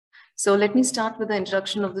So let me start with the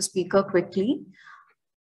introduction of the speaker quickly.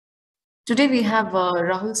 Today we have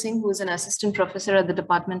Rahul Singh, who is an assistant professor at the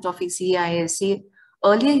Department of ECISC.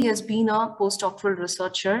 Earlier, he has been a postdoctoral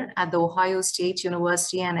researcher at the Ohio State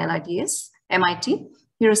University and MIT.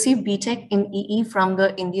 He received BTech in EE from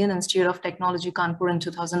the Indian Institute of Technology, Kanpur in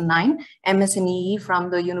 2009, MS in EE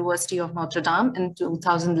from the University of Notre Dame in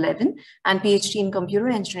 2011, and PhD in Computer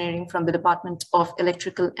Engineering from the Department of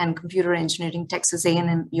Electrical and Computer Engineering, Texas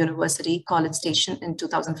A&M University, College Station in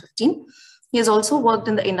 2015. He has also worked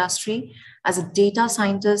in the industry as a data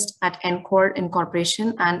scientist at Encore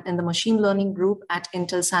Incorporation and in the machine learning group at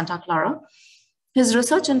Intel Santa Clara. His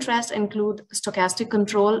research interests include stochastic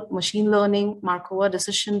control, machine learning, Markova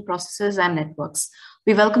decision processes, and networks.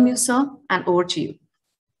 We welcome you, sir, and over to you.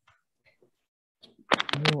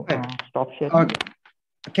 Stop sharing.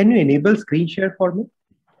 Can you enable screen share for me?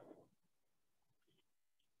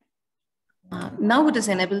 Now it is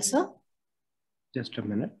enabled, sir. Just a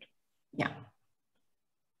minute. Yeah.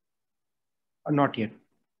 Not yet.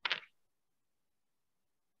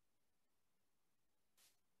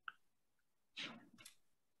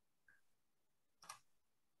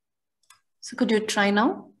 So could you try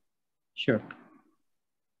now? Sure.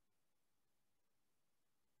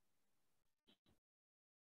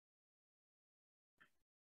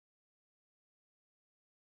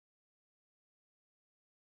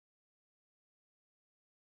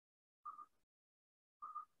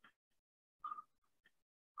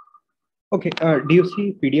 Okay, do you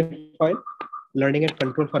see PDF file, learning and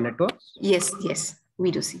control for networks? Yes,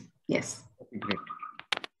 we do see. Yes. Okay, great.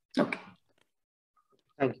 Okay.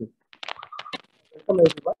 Thank you. Welcome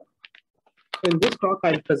everyone. So in this talk,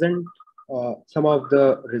 I'll present some of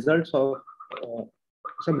the results of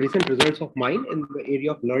some recent results of mine in the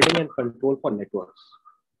area of learning and control for networks.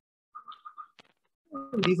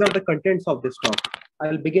 These are the contents of this talk.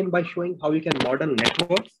 I'll begin by showing how you can model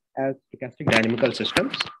networks as stochastic dynamical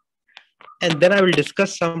systems. And then I will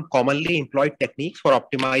discuss some commonly employed techniques for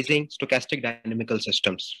optimizing stochastic dynamical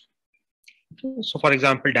systems. So for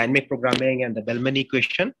example, dynamic programming and the Bellman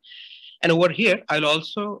equation. And over here, I'll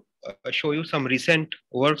also show you some recent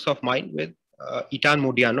works of mine with Itan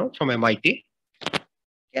Modiano from MIT.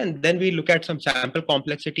 And then we look at some sample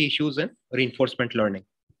complexity issues in reinforcement learning.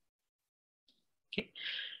 Okay.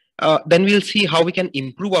 Then we'll see how we can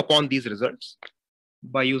improve upon these results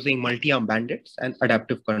by using multi-arm bandits and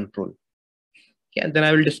adaptive control. Okay, and then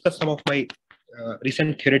I will discuss some of my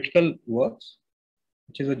recent theoretical works,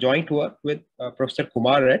 which is a joint work with Professor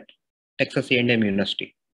Kumar at Texas A&M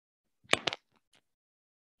University.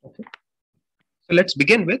 Okay. So let's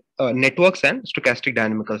begin with networks and stochastic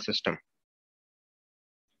dynamical system.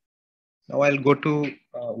 Now I'll go to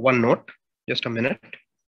OneNote, just a minute.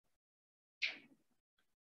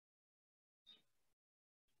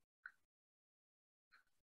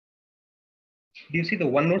 Do you see the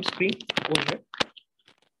OneNote screen over here?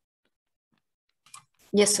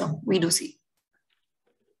 Yes, sir, we do see.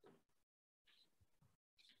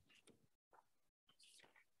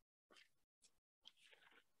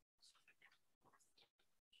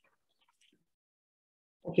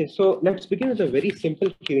 Okay, so let's begin with a very simple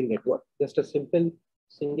queuing network, just a simple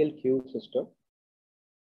single queue system.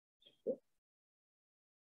 Okay.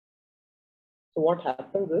 So what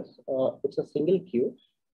happens is, it's a single queue.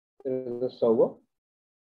 There is a server,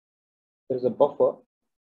 there is a buffer,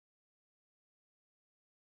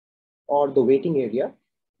 or the waiting area.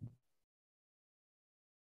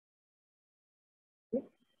 Okay.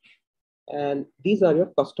 And these are your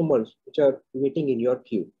customers which are waiting in your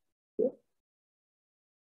queue. Okay.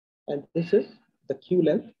 And this is the queue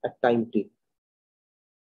length at time t.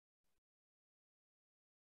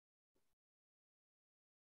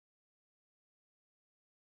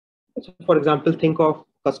 So for example, think of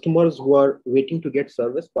customers who are waiting to get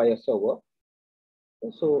service by a server.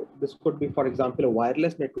 So this could be, for example, a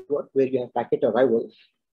wireless network where you have packet arrivals.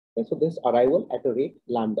 Okay, so this arrival at a rate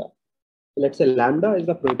lambda. So let's say lambda is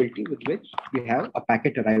the probability with which you have a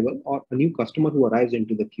packet arrival or a new customer who arrives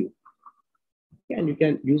into the queue. Okay, and you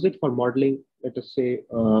can use it for modeling, let us say,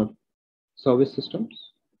 service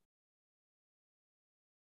systems,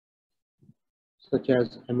 such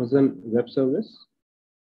as Amazon Web Service,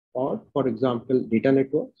 or for example, data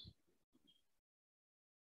networks,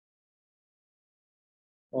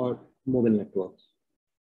 or mobile networks.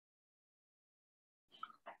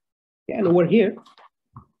 Okay, and over here,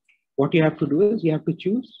 what you have to do is you have to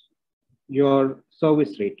choose your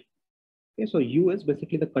service rate. Okay, so U is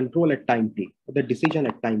basically the control at time t, the decision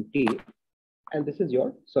at time t, and this is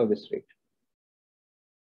your service rate.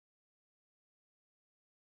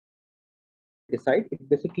 Decide, it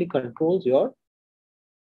basically controls your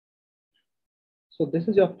So this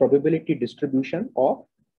is your probability distribution of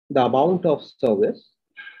the amount of service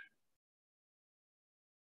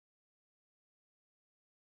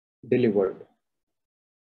delivered.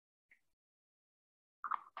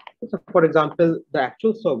 So for example, the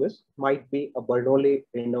actual service might be a Bernoulli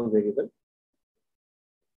random variable.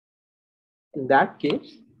 In that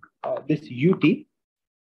case, this UT,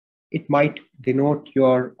 it might denote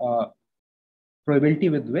your probability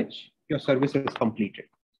with which your service is completed.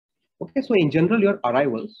 Okay, so in general, your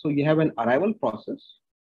arrivals, so you have an arrival process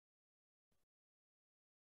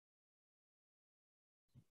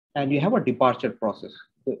and you have a departure process.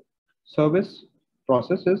 The service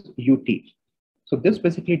process is UT. So this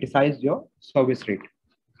basically decides your service rate.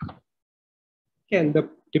 Okay, and the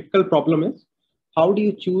typical problem is, how do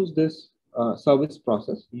you choose this service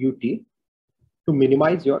process UT to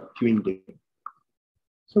minimize your queuing delay?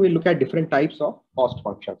 So we look at different types of cost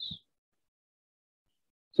functions.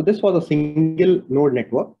 So this was a single node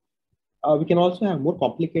network. We can also have more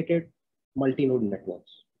complicated multi-node networks.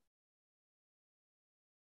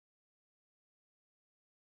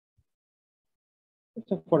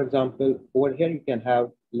 So for example, over here you can have,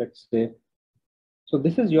 let's say, so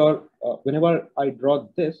this is your, whenever I draw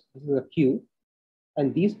this is a queue,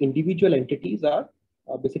 and these individual entities are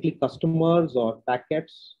basically customers or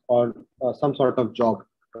packets or some sort of job,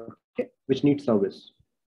 okay, which needs service.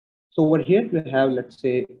 So over here you have, let's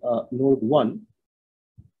say, node 1.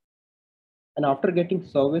 And after getting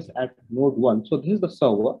service at node 1, so this is the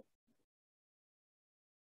server.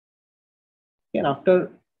 And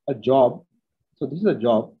after a job, so this is a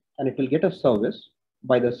job, and it will get a service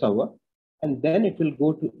by the server, and then it will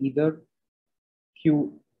go to either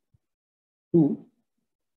Q2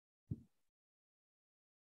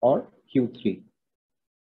 or Q3.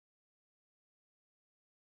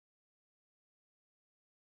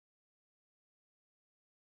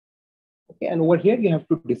 Okay, and over here you have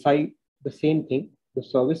to decide the same thing, the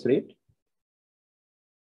service rate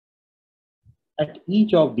at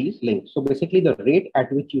each of these links. So basically the rate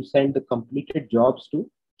at which you send the completed jobs to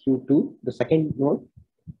Q2, the second node,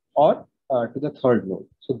 or to the third node.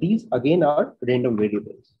 So these again are random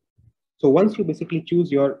variables. So once you basically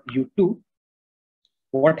choose your U2,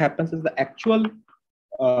 what happens is the actual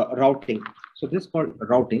routing. So this is called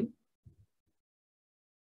routing.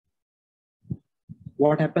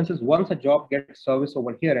 What happens is once a job gets service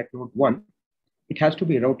over here at node 1, it has to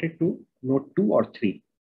be routed to node 2 or 3.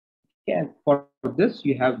 Okay, and for this,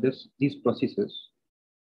 you have these processes.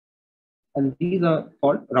 And these are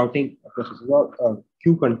called routing processes or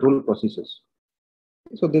queue control processes.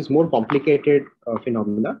 So there's more complicated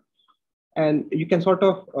phenomena. And you can sort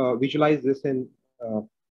of visualize this in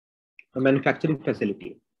a manufacturing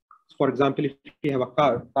facility. For example, if you have a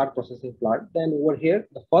car processing plant, then over here,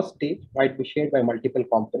 the first stage might be shared by multiple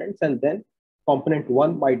components, and then component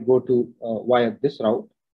 1 might go to via this route,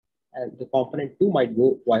 and the component 2 might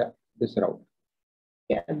go via this route.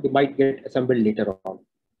 Yeah, and they might get assembled later on.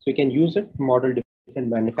 So you can use it to model different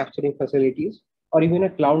manufacturing facilities or even a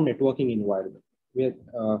cloud networking environment where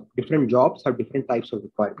different jobs have different types of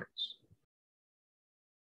requirements.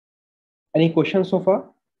 Any questions so far?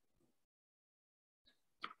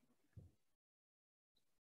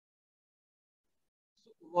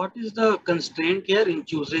 What is the constraint here in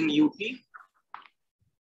choosing UT?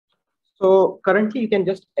 So currently you can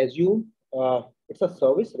just assume it's a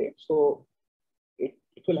service rate. So it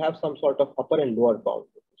will have some sort of upper and lower bound.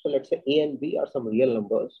 So let's say A and B are some real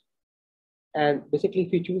numbers. And basically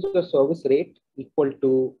if you choose the service rate equal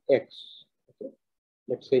to X, okay,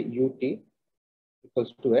 let's say UT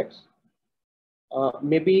equals to X,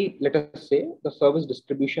 maybe let us say the service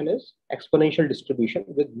distribution is exponential distribution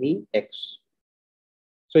with mean X.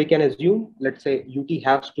 So you can assume, let's say UT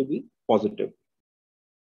has to be positive.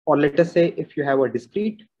 Or let us say if you have a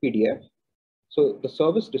discrete PDF, so the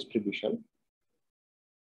service distribution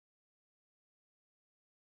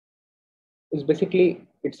is basically,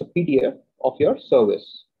 it's a PDF of your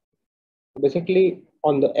service. Basically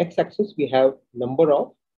on the X-axis, we have number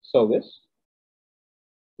of service.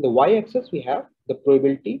 The Y-axis, we have the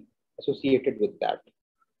probability associated with that.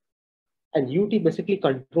 And UT basically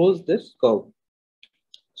controls this curve.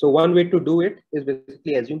 So one way to do it is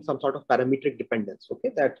basically assume some sort of parametric dependence,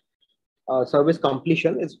 okay, that service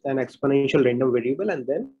completion is an exponential random variable, and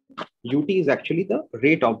then UT is actually the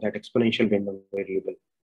rate of that exponential random variable.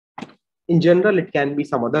 In general, it can be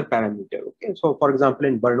some other parameter, okay. So for example,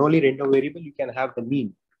 in Bernoulli random variable, you can have the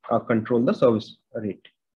mean control the service rate.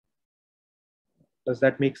 Does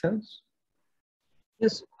that make sense?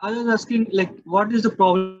 Yes, I was asking, like, what is the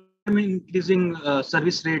problem in increasing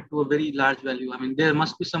service rate to a very large value? I mean, there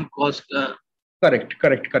must be some cost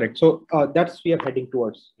Correct. So that's we are heading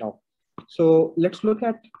towards now. So let's look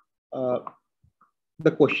at uh,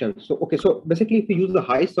 the question. So, okay, so basically if you use the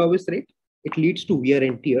high service rate, it leads to wear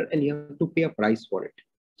and tear and you have to pay a price for it.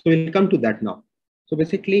 So we'll come to that now. So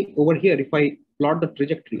basically over here, if I plot the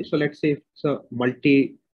trajectory, so let's say it's a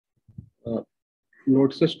multi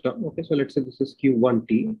node system. Okay, so let's say this is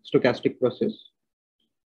Q1T, stochastic process.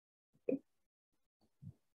 Okay.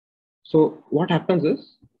 So what happens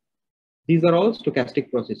is, these are all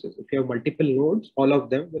stochastic processes. If you have multiple nodes, all of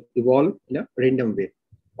them will evolve in a random way.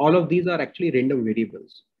 All of these are actually random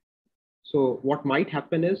variables. So what might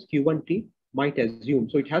happen is Q1T might assume,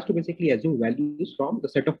 so it has to basically assume values from the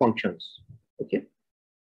set of functions, okay?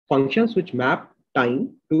 Functions which map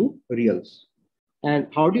time to reals. And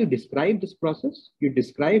how do you describe this process? You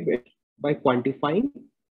describe it by quantifying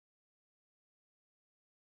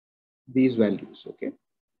these values, okay?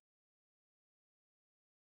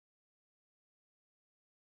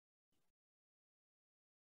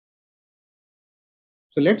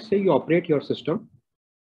 So let's say you operate your system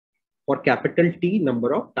for capital T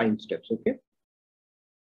number of time steps, okay?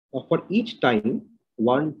 For each time,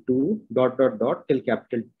 1, 2, dot, till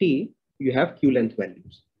capital T, you have Q length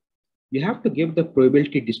values. You have to give the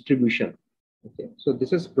probability distribution, okay? So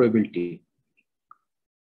this is probability.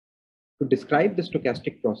 To describe the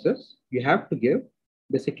stochastic process, you have to give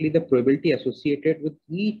basically the probability associated with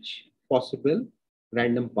each possible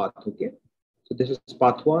random path, okay? So this is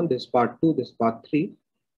path 1, this is path 2, this is path 3,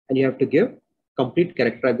 and you have to give complete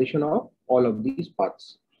characterization of all of these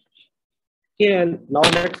paths. Okay, and now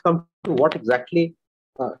let's come to what exactly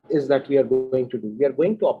is that we are going to do. We are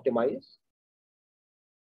going to optimize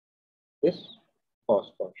this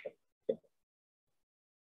cost function. Okay.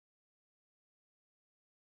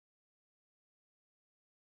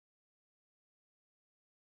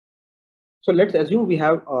 So let's assume we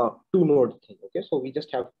have a two node thing. Okay, so we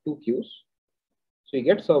just have two queues. So you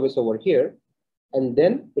get service over here, and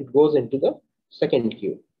then it goes into the second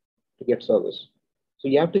queue to get service. So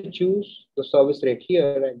you have to choose the service rate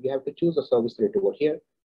here, and you have to choose the service rate over here.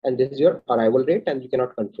 And this is your arrival rate, and you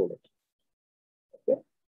cannot control it. Okay.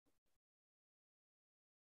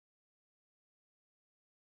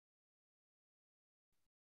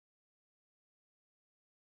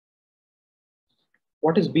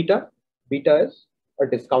 What is beta? Beta is a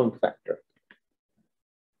discount factor.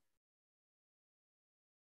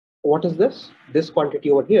 What is this? This quantity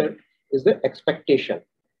over here is the expectation.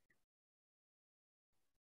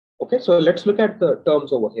 Okay, so let's look at the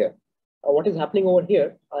terms over here. What is happening over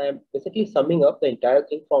here? I am basically summing up the entire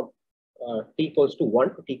thing from t equals to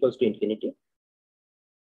 1 to t equals to infinity.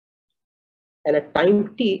 And at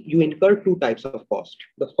time t, you incur two types of cost.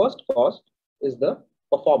 The first cost is the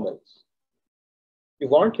performance. You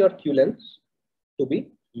want your Q length to be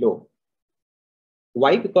low.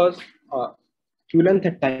 Why? Because Q length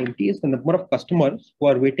at time t is the number of customers who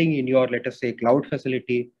are waiting in your, let us say, cloud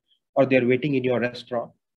facility, or they're waiting in your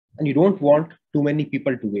restaurant. And you don't want too many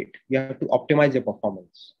people to wait. You have to optimize your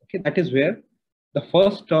performance. Okay, that is where the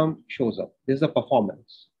first term shows up. This is the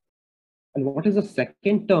performance. And what is the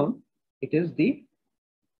second term? It is the,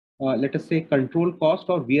 let us say, control cost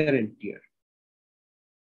or wear and tear.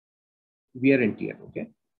 Wear and tear, okay?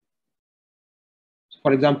 So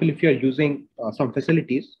for example, if you are using some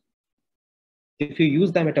facilities, if you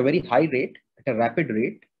use them at a very high rate, at a rapid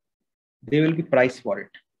rate, they will be priced for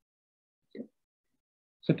it.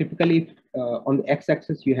 So typically, on the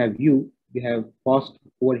x-axis, you have you have cost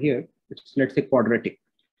over here, which is, let's say, quadratic.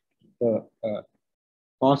 The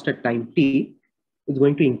cost at time t is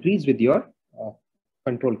going to increase with your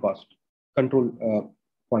control cost, control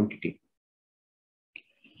quantity.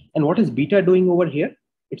 And what is beta doing over here?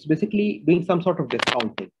 It's basically doing some sort of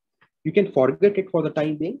discounting. You can forget it for the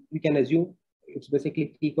time being. You can assume it's basically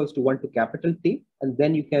t equals to 1 to capital T, and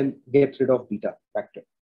then you can get rid of beta factor.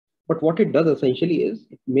 But what it does essentially is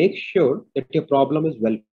it makes sure that your problem is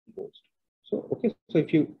well posed. So, okay, so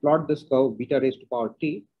if you plot this curve, beta raised to power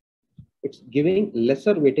t, it's giving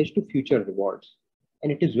lesser weightage to future rewards.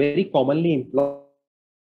 And it is very commonly employed.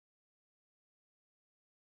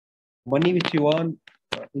 Money which you earn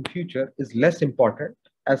in future is less important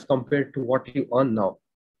as compared to what you earn now.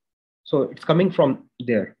 So it's coming from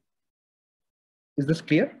there. Is this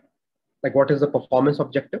clear? Like, what is the performance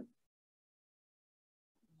objective?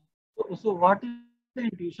 So what is the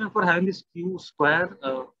intuition for having this Q square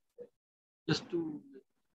just to?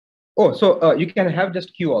 Oh, so you can have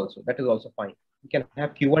just Q also. That is also fine. You can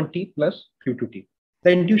have Q1T plus Q2T.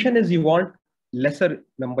 The intuition is you want lesser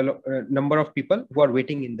number of people who are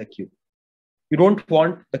waiting in the queue. You don't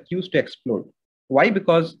want the queues to explode. Why?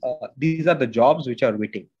 Because these are the jobs which are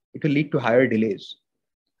waiting. it will lead to higher delays.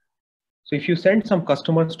 So if you send some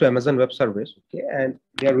customers to Amazon Web Service, okay, and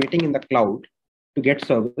they are waiting in the cloud to get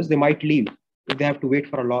service, they might leave if they have to wait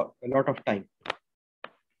for a lot of time.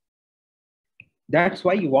 That's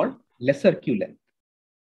why you want lesser queue length.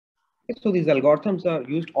 Okay, so these algorithms are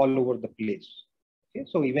used all over the place. Okay,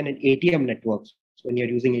 so even in ATM networks, when you're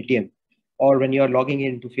using ATM, or when you're logging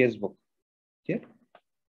into Facebook. Okay.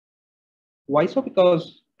 Why so?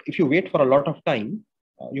 Because if you wait for a lot of time,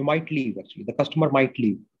 you might leave. Actually, the customer might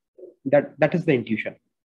leave. That is the intuition.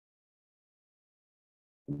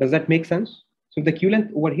 Does that make sense? So the queue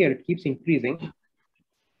length over here, it keeps increasing.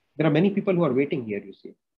 There are many people who are waiting here, you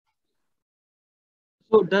see.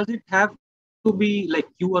 So does it have to be like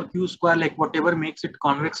Q or Q square, like whatever makes it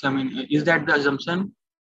convex? I mean, is that the assumption?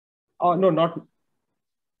 No, not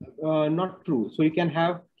true. So you can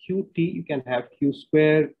have QT, you can have Q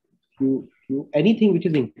square, Q, anything which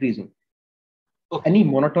is increasing, Okay. any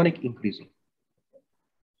monotonic increasing.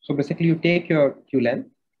 So basically you take your Q length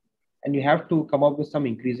and you have to come up with some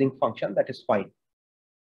increasing function that is fine.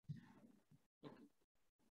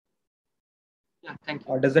 Yeah, thank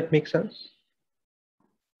you. Does that make sense?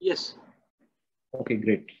 Yes. Okay,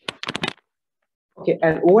 great. Okay,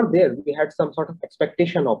 and over there we had some sort of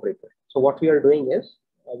expectation operator. So what we are doing is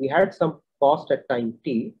we had some cost at time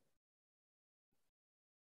t,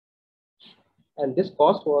 and this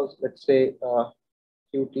cost was, let's say,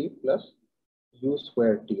 qt plus u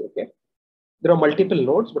square t. Okay, there are multiple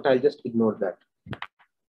nodes, but I'll just ignore that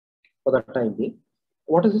for the time being.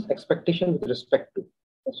 What is this expectation with respect to?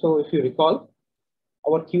 So if you recall,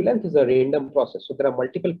 our queue length is a random process. So there are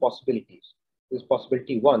multiple possibilities. This is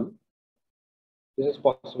possibility 1. This is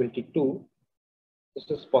possibility 2. This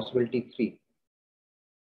is possibility 3.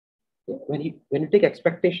 When you take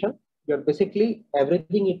expectation, you're basically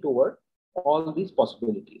averaging it over all these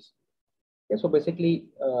possibilities. Okay, so basically,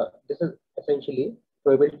 this is essentially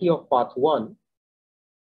probability of path 1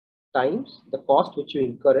 times the cost which you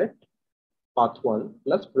incur at path 1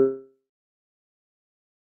 plus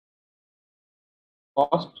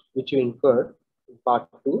cost which you incur in path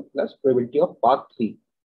 2 plus probability of path 3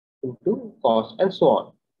 into cost, and so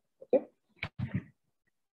on. Okay.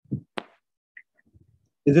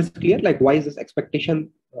 Is this clear? Like, why is this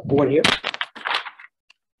expectation over here?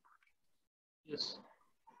 Yes.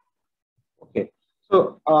 Okay.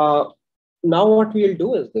 So now what we'll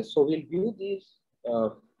do is this. So we'll view these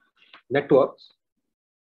networks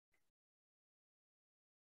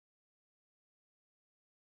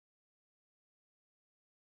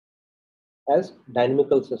as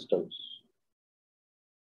dynamical systems.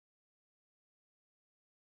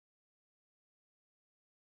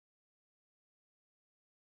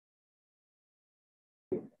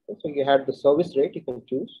 So you had the service rate you can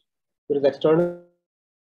choose. There is external.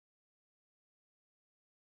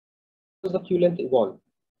 The queue length evolve.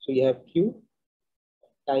 So you have Q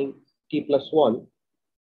time t plus 1.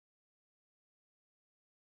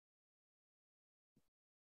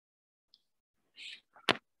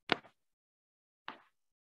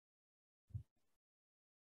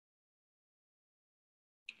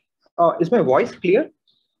 Is my voice clear?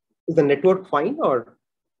 Is the network fine, or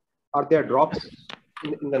are there drops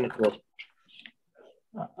in the network?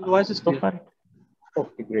 Your voice is clear.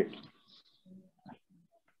 Okay, great.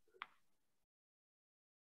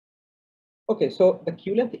 Okay, so the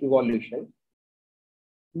queue length evolution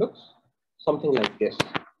looks something like this.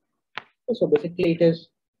 So basically it is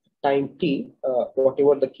time t,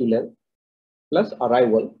 whatever the queue length, plus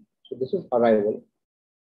arrival. So this is arrival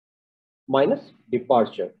minus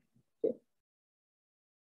departure. Okay.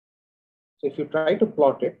 So if you try to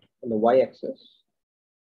plot it on the y-axis,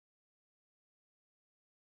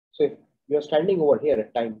 so if you are standing over here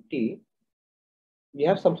at time t, we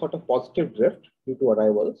have some sort of positive drift due to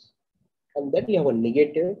arrivals, and then you have a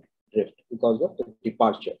negative drift because of the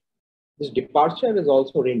departure. This departure is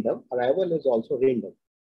also random, arrival is also random.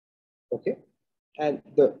 Okay, and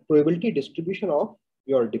the probability distribution of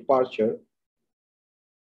your departure,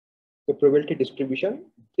 the probability distribution,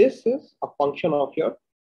 this is a function of your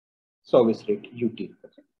service rate ut.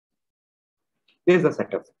 Okay. This is the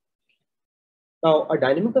setup. Now a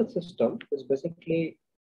dynamical system is basically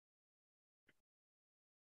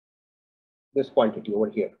this quantity over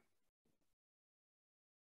here.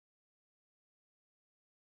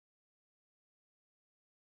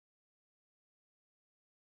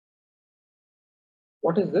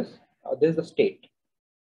 What is this? This is the state.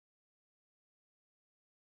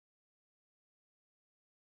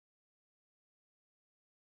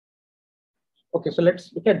 Okay, so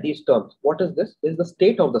let's look at these terms. What is this? This is the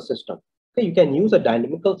state of the system. Okay, you can use a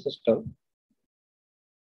dynamical system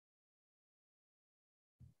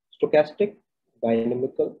stochastic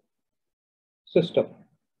dynamical system.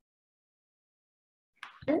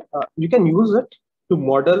 You can use it to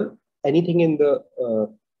model anything in the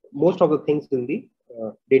most of the things in the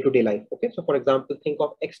day-to-day life. Okay, so for example, think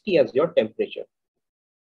of xt as your temperature,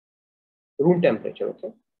 room temperature.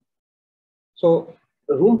 Okay, so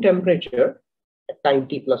room temperature at time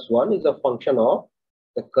t+1 is a function of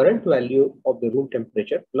the current value of the room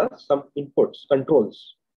temperature plus some inputs,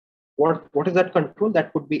 controls. What is that control?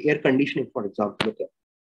 That could be air conditioning, for example. Okay,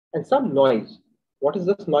 and some noise. What is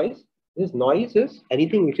this noise? This noise is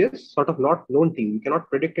anything which is sort of not known to you. You cannot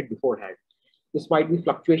predict it beforehand. This might be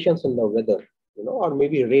fluctuations in the weather, or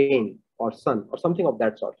maybe rain or sun or something of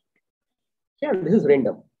that sort. Yeah, this is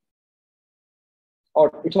random.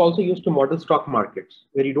 Or it's also used to model stock markets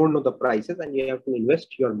where you don't know the prices and you have to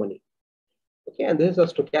invest your money. Okay, and this is a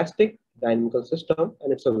stochastic dynamical system,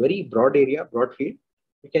 and it's a very broad area, broad field.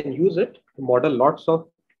 You can use it to model lots of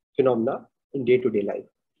phenomena in day-to-day life.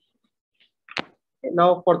 Okay,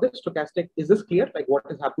 now for this stochastic, is this clear? Like what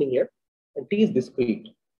is happening here? And T is discrete.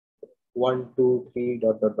 1, 2, 3,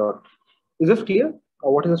 dot, dot, dot. Is this clear?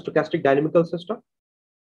 What is a stochastic dynamical system?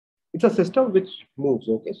 It's a system which moves.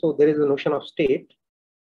 Okay, so there is a notion of state.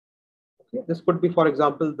 Okay, this could be, for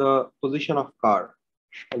example, the position of car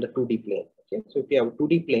on the 2D plane. Okay, so if you have a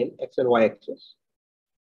 2D plane, x and y axis,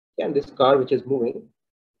 and this car which is moving,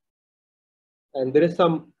 and there is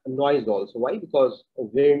some noise also. Why? Because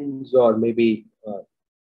winds or maybe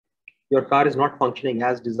your car is not functioning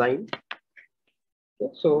as designed.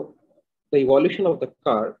 Okay, so the evolution of the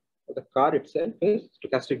car itself is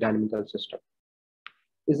stochastic dynamical system.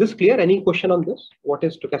 Is this clear? Any question on this? What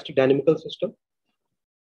is stochastic dynamical system?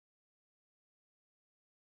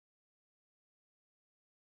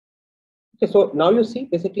 Okay, so now you see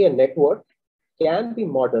basically a network can be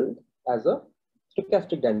modeled as a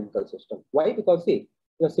stochastic dynamical system. Why? Because see,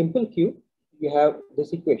 in a simple Q, you have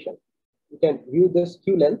this equation. You can view this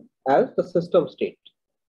Q length as the system state.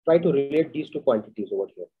 Try to relate these two quantities over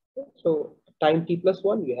here. So time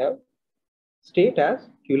t+1, you have state as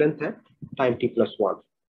Q length at time t+1.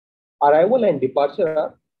 Arrival and departure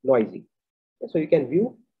are noisy. So you can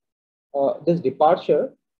view this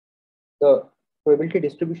departure, the probability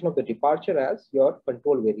distribution of the departure as your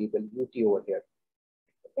control variable ut over here.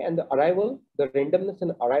 And the arrival, the randomness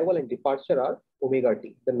in arrival and departure are omega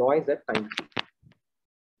t, the noise at time t.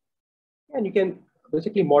 And you can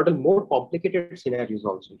basically model more complicated scenarios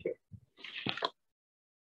also here.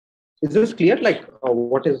 Is this clear? Like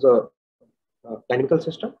what is the dynamical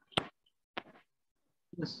system?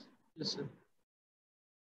 Yes, yes, sir.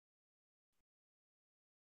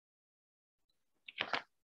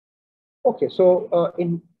 Okay, so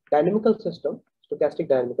in dynamical system, stochastic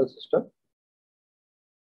dynamical system,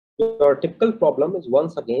 your typical problem is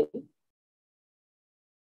once again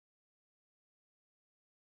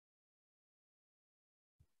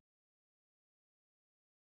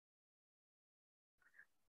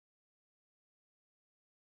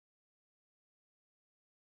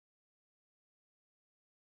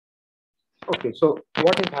okay, so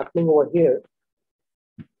what is happening over here?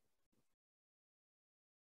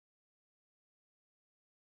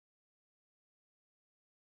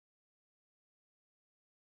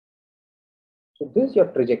 So this is your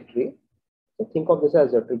trajectory. So think of this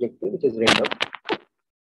as your trajectory, which is random. This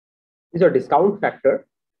is your discount factor.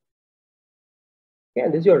 Okay,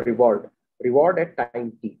 and this is your reward at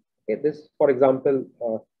time t. Okay, this, for example,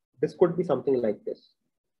 this could be something like this.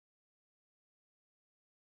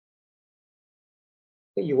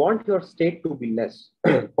 Okay, you want your state to be less.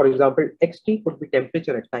 For example, xt could be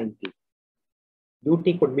temperature at time t.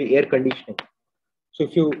 ut could be air conditioning. So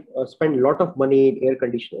if you spend a lot of money in air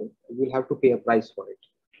conditioning, you will have to pay a price for it.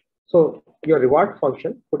 So your reward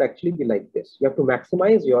function could actually be like this. You have to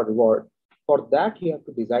maximize your reward. For that, you have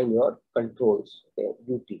to design your controls, okay,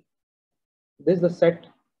 ut. This is the set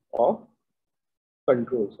of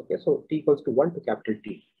controls. Okay, so t equals to 1 to capital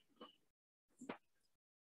T.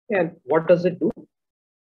 And what does it do?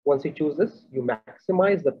 Once you choose this, you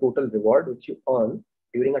maximize the total reward which you earn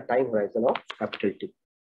during a time horizon of capital T.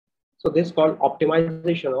 So this is called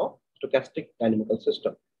optimization of stochastic dynamical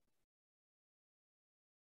system.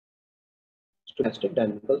 Stochastic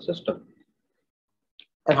dynamical system.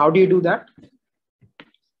 And how do you do that?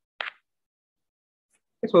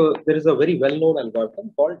 So there is a very well-known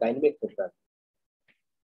algorithm called dynamic programming.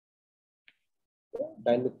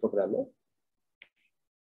 Dynamic programming.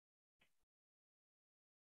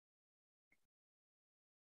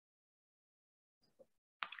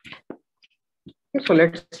 Okay, so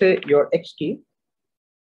let's say your xt.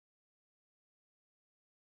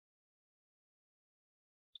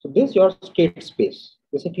 So this is your state space.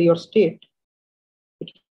 basically your state,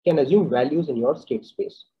 it can assume values in your state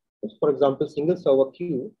space. For example, single server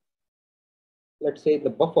queue, let's say the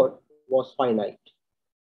buffer was finite.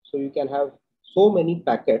 So you can have so many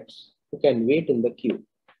packets who can wait in the queue.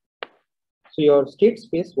 So your state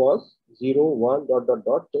space was 0, 1, dot, dot,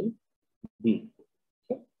 dot till B.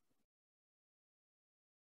 Okay.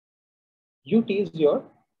 UT is your,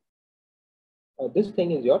 this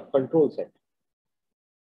thing is your control set.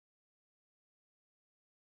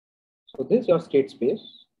 So this is your state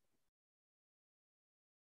space.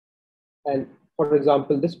 And for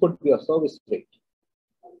example, this could be a service rate.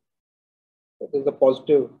 So this is a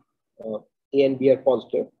positive, A and B are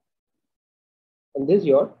positive. And this is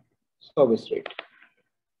your service rate.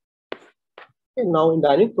 Okay, now in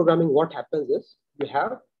dynamic programming, what happens is you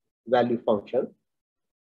have value function.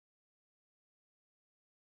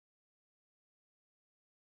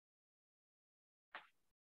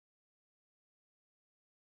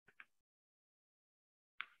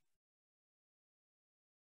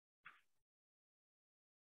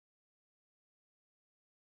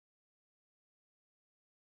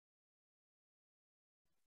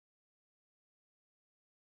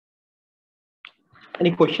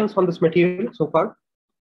 Any questions on this material so far?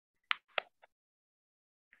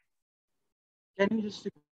 Can you just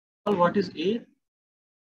recall what is A?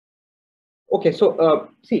 Okay, so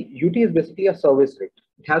see, UT is basically a service rate.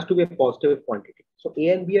 It has to be a positive quantity. So A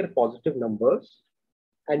and B are positive numbers,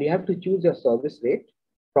 and you have to choose your service rate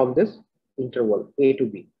from this interval A to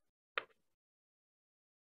B.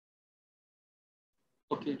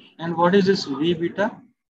 Okay, and what is this V beta?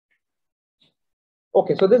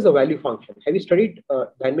 Okay, so this is a value function. Have you studied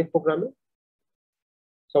dynamic programming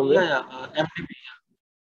somewhere? Yeah, MDP.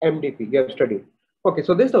 MDP, you have studied. Okay,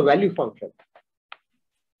 so this is a value function.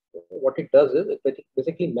 What it does is it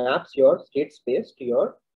basically maps your state space to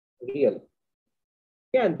your real.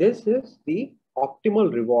 Okay, and this is the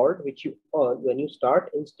optimal reward which you earn when you start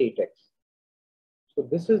in state X. So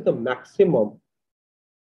this is the maximum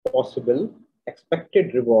possible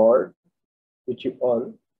expected reward which you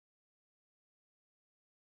earn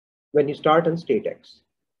when you start in state X.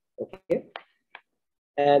 Okay,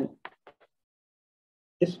 and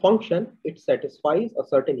this function, it satisfies a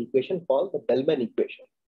certain equation called the Bellman equation.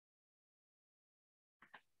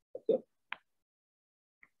 Okay,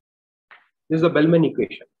 this is the Bellman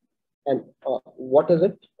equation, and what is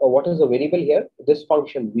it? What is the variable here? This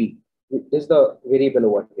function V. This is the variable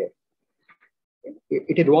over here.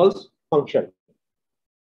 It involves function.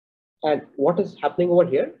 And what is happening over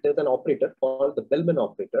here? There's an operator called the Bellman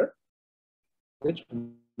operator, which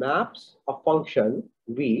maps a function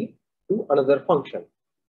V to another function.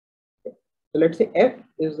 Okay. So let's say F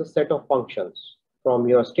is the set of functions from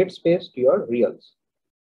your state space to your reals.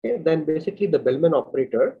 Okay. Then basically the Bellman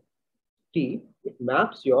operator T, it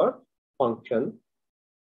maps your function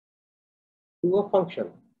to a function.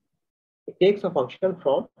 It takes a function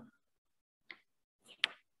from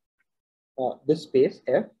this space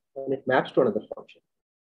F and it maps to another function.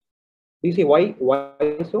 Do you see why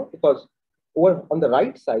so? Because over on the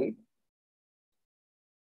right side,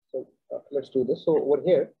 so let's do this. So over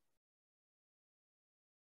here,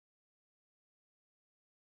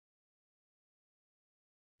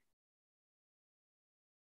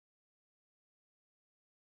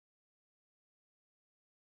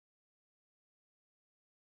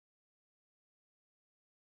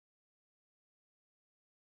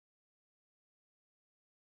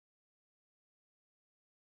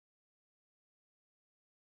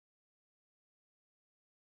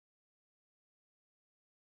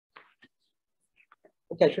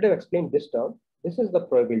 okay, I should have explained this term. This is the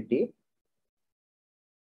probability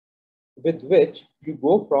with which you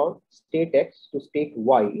go from state X to state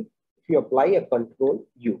Y if you apply a control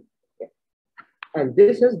U. Okay. And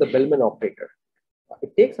this is the Bellman operator.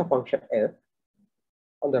 It takes a function F.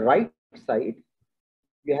 On the right side,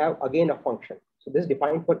 you have again a function. So this is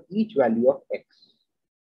defined for each value of X.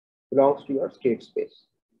 Belongs to your state space.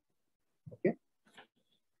 Okay.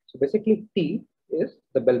 So basically T is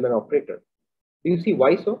the Bellman operator. Do you see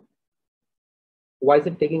why so? Why is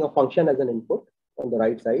it taking a function as an input on the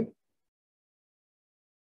right side?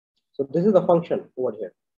 So this is the function over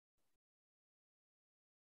here.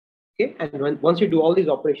 Okay, and once you do all these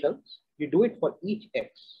operations, you do it for each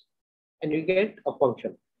X and you get a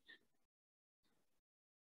function.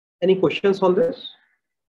 Any questions on this?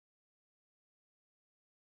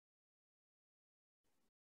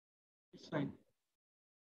 It's fine.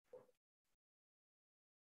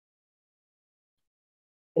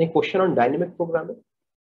 Any question on dynamic programming?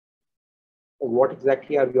 What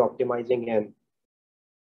exactly are we optimizing and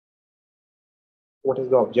what is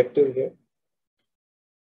the objective here?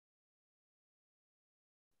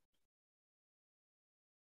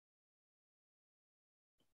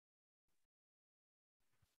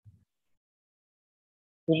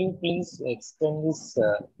 Could you please explain this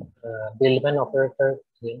Bellman operator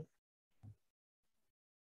thing?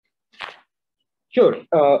 Sure.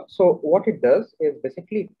 So what it does is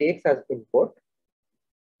basically it takes as input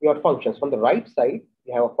your functions. On the right side,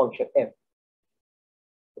 you have a function f.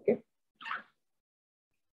 Okay.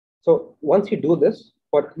 So once you do this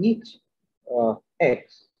for each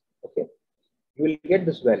x, okay, you will get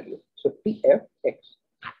this value. So tf x.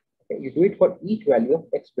 Okay, you do it for each value of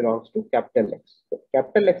x belongs to capital X. So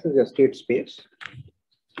capital X is your state space.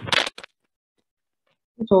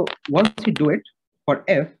 So once you do it for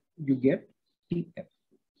f, you get tf.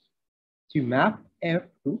 So you map f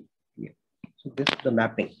to tf. So this is the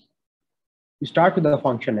mapping. You start with the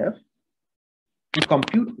function f. You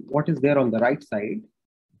compute what is there on the right side.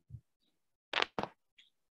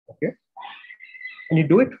 Okay. And you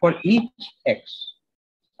do it for each x.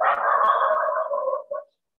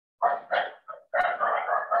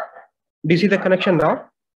 Do you see the connection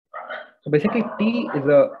now? So basically T is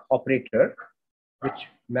a operator which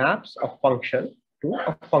maps a function to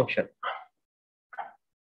a function.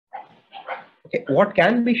 Okay. What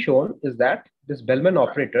can be shown is that this Bellman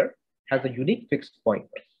operator has a unique fixed point.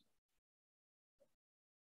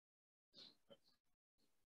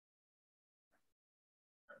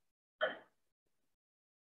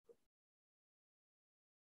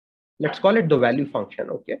 Let's call it the value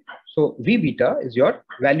function. Okay. So V beta is your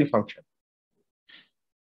value function.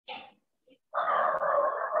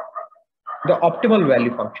 The optimal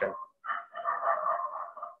value function.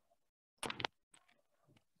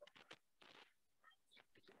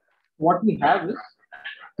 What we have is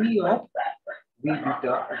T of V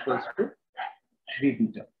beta equals to V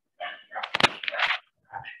beta.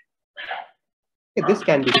 Okay, this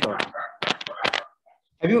can be shown.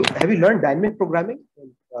 Have you learned dynamic programming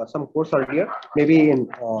in some course earlier? Maybe in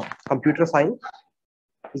computer science.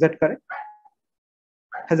 Is that correct?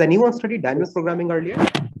 Has anyone studied dynamic programming earlier?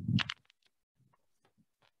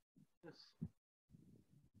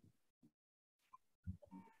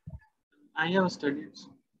 I have studied.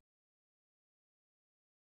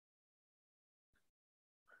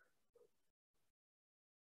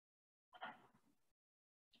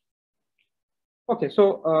 Okay,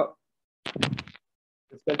 so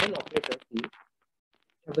this Bellman operator T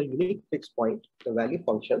has a unique fixed point, the value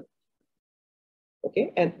function.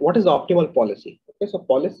 Okay, and what is the optimal policy? Okay, so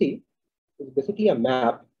policy is basically a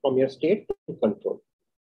map from your state to control.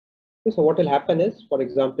 Okay, so what will happen is, for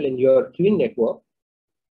example, in your queuing network,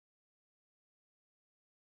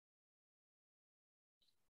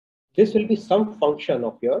 this will be some function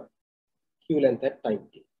of your queue length at time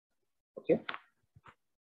t. Okay,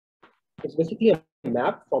 it's basically a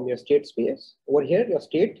map from your state space. Over here, your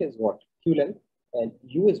state is what? Queue length, and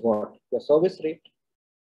u is what? Your service rate.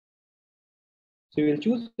 So you will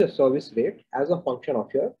choose the service rate as a function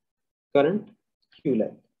of your current queue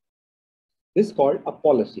length. This is called a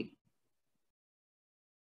policy,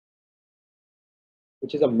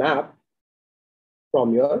 which is a map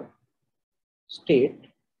from your state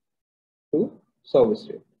to service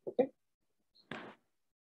rate. Okay.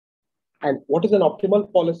 And what is an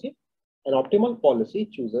optimal policy? An optimal policy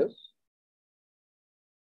chooses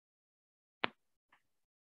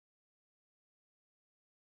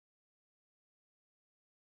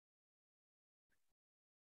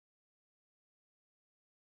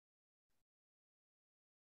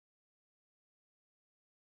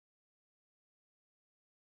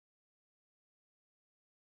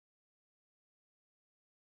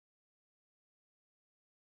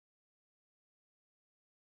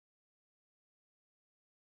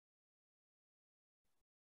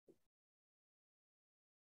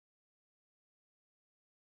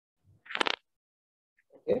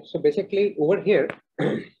okay, so basically over here,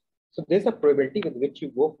 so there's a probability with which you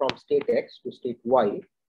go from state X to state Y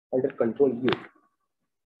under control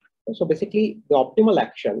U. So basically the optimal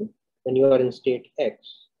action when you are in state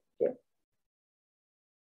X, okay,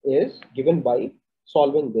 is given by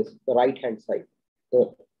solving this, the right hand side.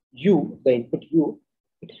 The U, the input U,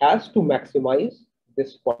 it has to maximize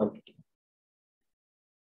this quantity.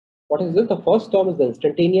 What is this? The first term is the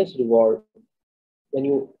instantaneous reward when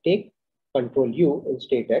you take control U in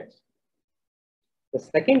state X. The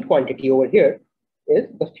second quantity over here is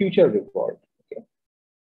the future reward. Okay.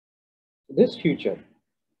 This future.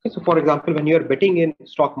 Okay, so for example, when you are betting in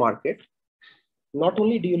stock market, not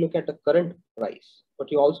only do you look at the current price, but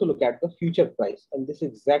you also look at the future price. And this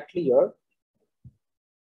is exactly your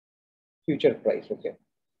future price. Okay.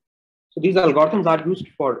 So these algorithms are used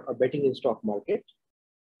for betting in stock market.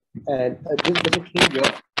 And this is basically your,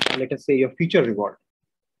 let us say, your future reward.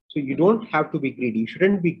 So you don't have to be greedy. You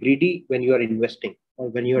shouldn't be greedy when you are investing or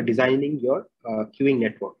when you are designing your queuing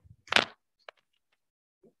network.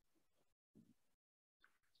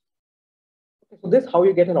 So this is how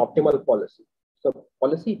you get an optimal policy. So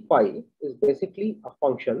policy phi is basically a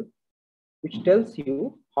function which tells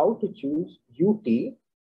you how to choose UT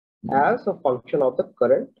as a function of the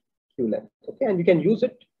current queue length. Okay, and you can use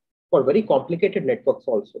it for very complicated networks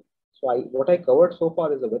also. So what I covered so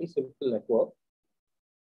far is a very simple network.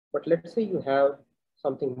 But let's say you have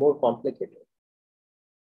something more complicated.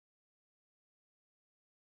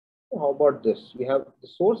 How about this? We have the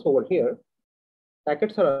source over here.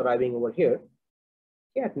 Packets are arriving over here.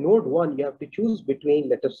 Okay, at node 1, you have to choose between,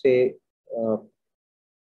 let us say,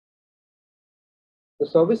 the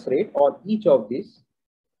service rate on each of these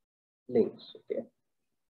links. Okay.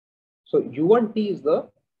 So U1T is the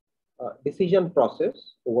decision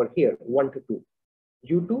process over here, 1 to 2.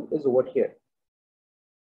 U2 is over here.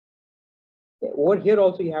 Okay. Over here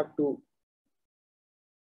also you have to,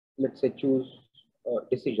 let's say, choose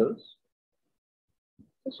decisions.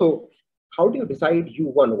 So how do you decide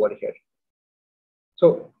U1 over here?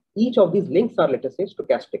 So each of these links are, let us say,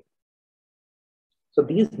 stochastic. So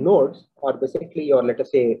these nodes are basically your, let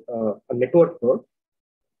us say, a network node,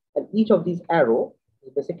 and each of these arrow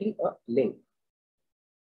is basically a link.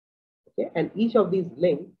 Okay, and each of these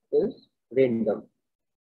links is random.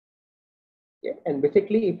 Okay, and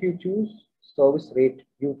basically, if you choose service rate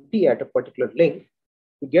UT at a particular link,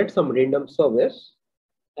 you get some random service,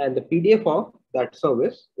 and the PDF of that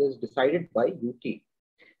service is decided by UT.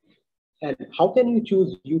 And how can you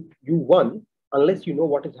choose U1 unless you know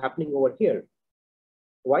what is happening over here?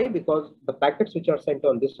 Why? Because the packets which are sent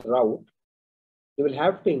on this route, you will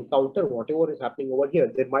have to encounter whatever is happening over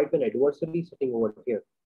here. There might be an adversary sitting over here.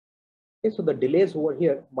 Okay, so the delays over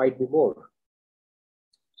here might be more.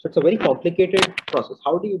 So it's a very complicated process.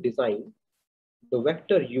 How do you design the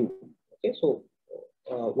vector U? Okay, so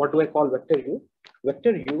what do I call vector U?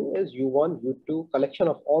 Vector U is U1, U2, collection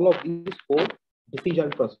of all of these 4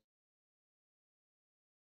 decision processes.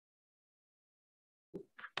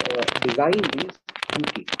 Design these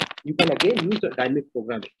UT. You can again use the dynamic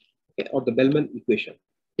programming, okay, or the Bellman equation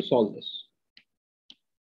to solve this.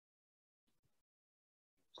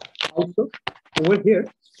 Also, over here,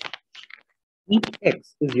 each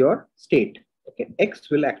x is your state. Okay, x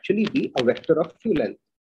will actually be a vector of queue length,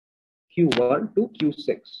 Q1 to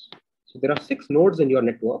Q6. So there are 6 nodes in your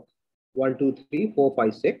network, 1, 2, 3, 4,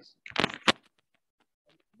 5, 6.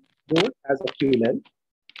 Node has a queue length,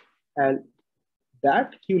 and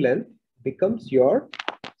that queue length becomes your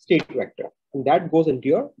state vector, and that goes into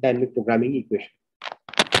your dynamic programming equation.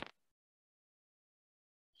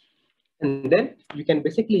 And then you can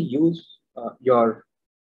basically use your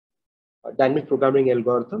dynamic programming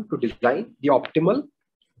algorithm to design the optimal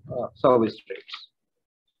service rates.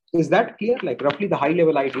 Is that clear? Like roughly the high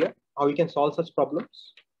level idea, how you can solve such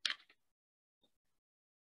problems?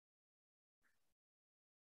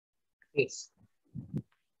 Yes.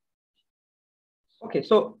 Okay,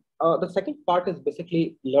 so the second part is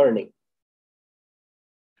basically learning.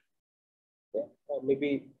 Okay? Or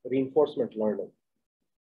maybe reinforcement learning.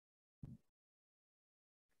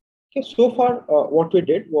 Okay, so far what we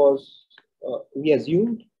did was we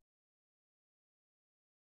assumed.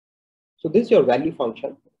 So this is your value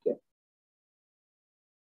function. Okay.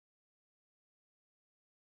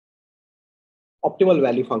 Optimal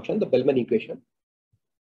value function, the Bellman equation.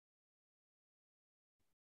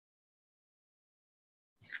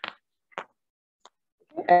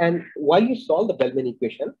 And while you solve the Bellman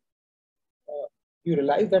equation, you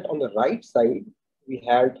realize that on the right side, we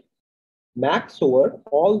had max over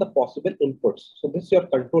all the possible inputs. So this is your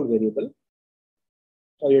control variable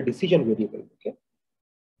or your decision variable, okay?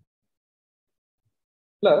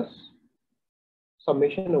 Plus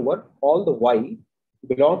summation over all the y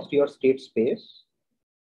belongs to your state space,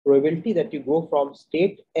 probability that you go from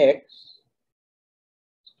state x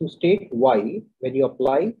to state y when you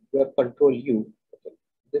apply your control u. Okay?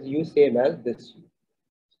 This u same as this u.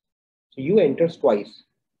 So u enters twice,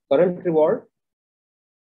 current reward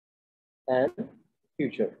and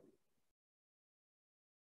future.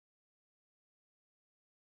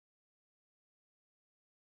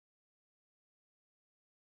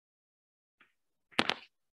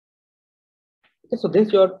 Okay, so this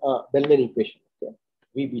is your Bellman equation, okay?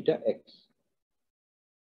 V beta x.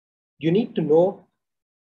 You need to know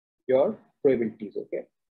your probabilities, okay?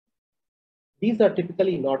 These are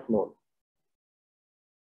typically not known.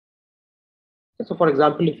 So for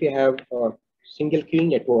example, if you have a single queuing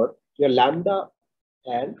network, your lambda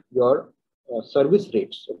and your service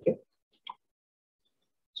rates, okay?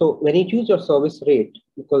 So when you choose your service rate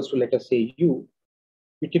equals to, let us say, u,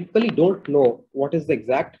 we typically don't know what is the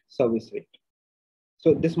exact service rate.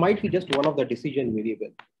 So this might be just one of the decision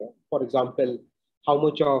variables. Okay? For example, how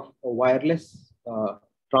much of wireless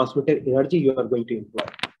transmitted energy you are going to employ.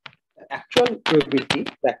 The actual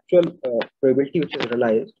probability which is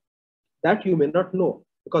realized, that you may not know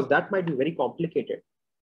because that might be very complicated.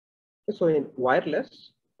 So in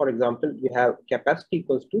wireless, for example, you have capacity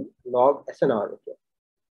equals to log SNR, okay?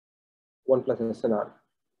 1 plus SNR.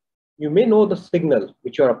 You may know the signal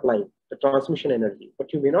which you are applying, the transmission energy,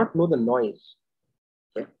 but you may not know the noise.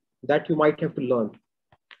 Okay? That you might have to learn.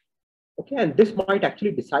 Okay, and this might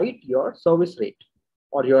actually decide your service rate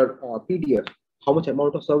or your PDF, how much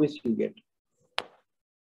amount of service you get.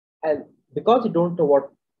 And because you don't know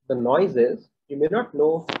what the noise is, you may not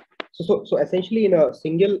know. So essentially in a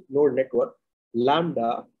single node network,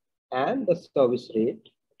 lambda and the service rate,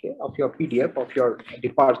 okay, of your PDF, of your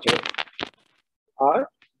departure, are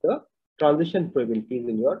the transition probabilities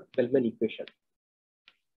in your Bellman equation.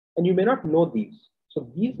 And you may not know these.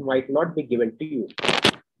 So these might not be given to you.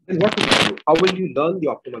 Then what will you do? How will you learn the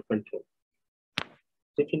optimal control?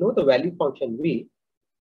 So if you know the value function V,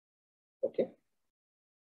 okay,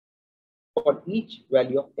 for each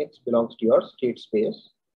value of X belongs to your state space,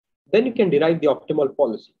 then you can derive the optimal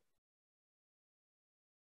policy.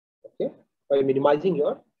 Okay, by minimizing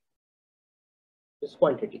this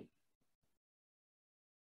quantity.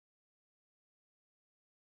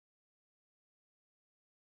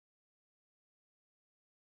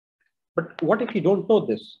 But what if you don't know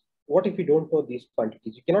this? What if you don't know these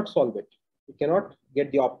quantities? You cannot solve it. You cannot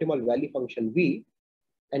get the optimal value function V,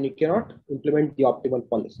 and you cannot implement the optimal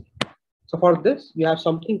policy. So for this, you have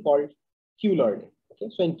something called Q learning. Okay,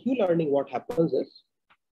 so in Q learning, what happens is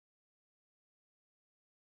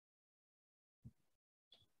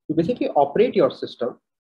you basically operate your system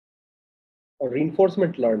or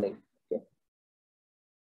reinforcement learning. Okay.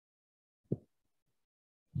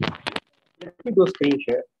 Let me do a screen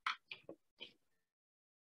share.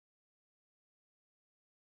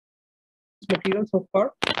 Material so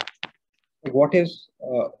far. What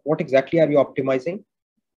exactly are you optimizing?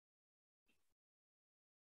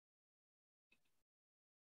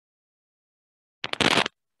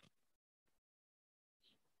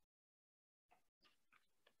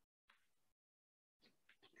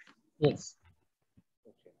 Yes.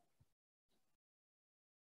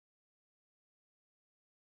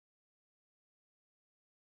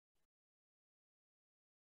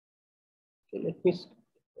 Okay, let me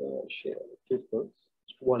share just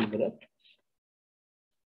 1 minute.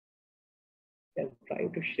 I'm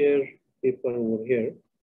trying to share paper over here.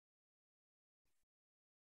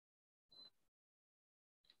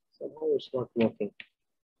 Somehow it's not working.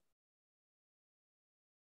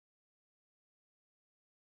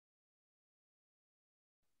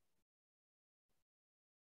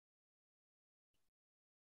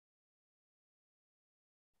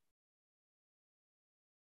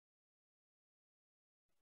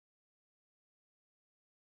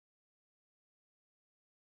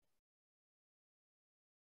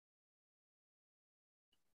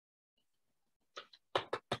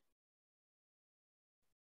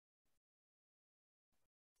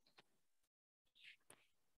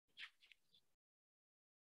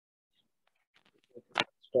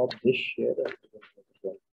 Stop this share.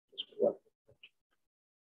 Just one.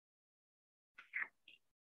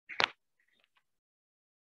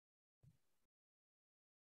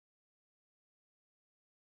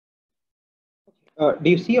 Do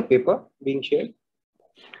you see a paper being shared?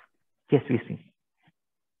 Yes, we see.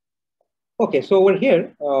 Okay, so over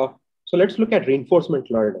here, so let's look at reinforcement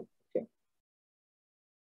learning. Okay.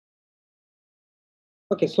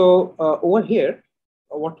 Okay, so over here,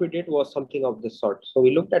 what we did was something of this sort. So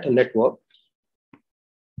we looked at a network.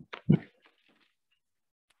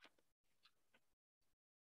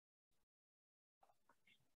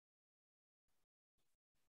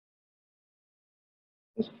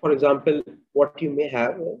 For example, what you may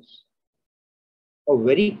have is a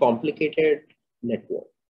very complicated network.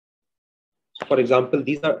 So for example,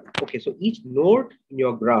 these are, okay, so each node in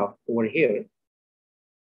your graph over here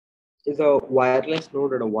is a wireless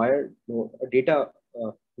node or a wired node, a data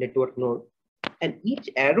network node. And each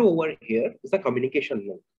arrow over here is a communication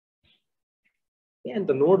node. And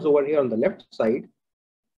the nodes over here on the left side,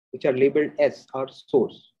 which are labeled S, are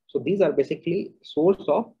source. So these are basically source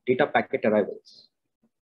of data packet arrivals.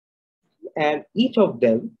 And each of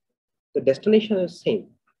them, the destination is same.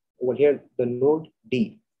 Over here, the node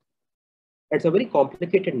D. It's a very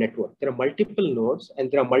complicated network. There are multiple nodes and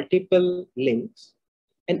there are multiple links,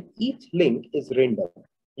 and each link is random.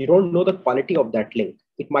 You don't know the quality of that link.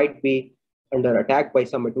 It might be under attack by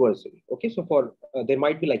some adversary. Okay, so for there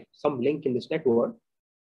might be like some link in this network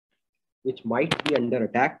which might be under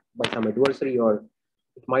attack by some adversary, or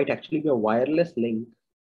it might actually be a wireless link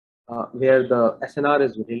where the SNR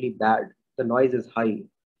is really bad, the noise is high.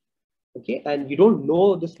 Okay, and you don't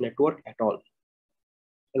know this network at all.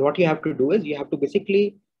 And what you have to do is you have to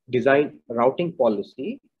basically design routing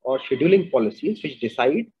policy or scheduling policies which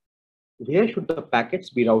decide where should the packets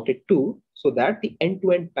be routed to so that the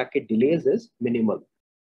end-to-end packet delays is minimal.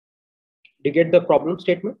 Do you get the problem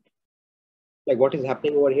statement? Like what is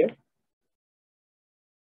happening over here?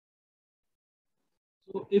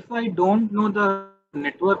 So if I don't know the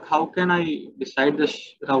network, how can I decide the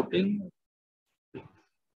routing?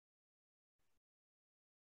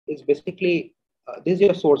 Is basically this is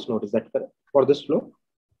your source node, is that correct? For this flow,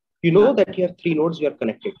 you know that you have 3 nodes you are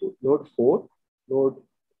connected to: node 4, node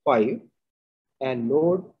 5, and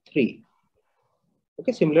node 3.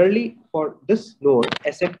 Okay, similarly for this node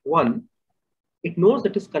SF1, it knows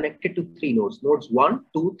it is connected to 3 nodes: nodes 1,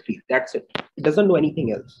 2, 3. That's it. It doesn't know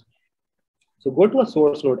anything else. So go to a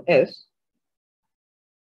source node S.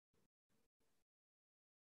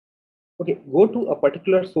 Okay, go to a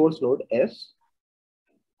particular source node S,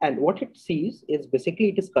 and what it sees is basically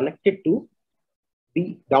it is connected to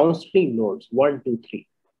the downstream nodes 1, 2, 3.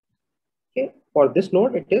 Okay, for this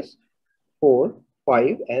node it is 4,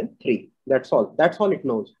 5, and 3. That's all. That's all it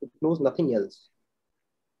knows. It knows nothing else.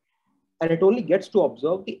 And it only gets to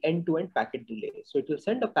observe the end-to-end packet delay. So it will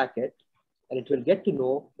send a packet and it will get to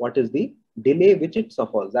know what is the delay which it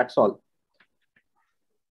suffers. That's all.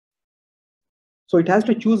 So it has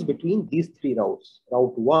to choose between these 3 routes: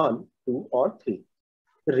 route 1, 2, or 3.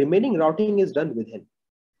 The remaining routing is done within.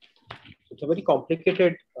 It's a very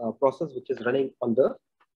complicated process which is running on the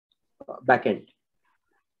back end.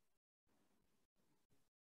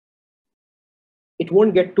 It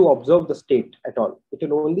won't get to observe the state at all. It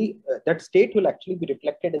will only, that state will actually be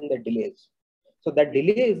reflected in the delays. So that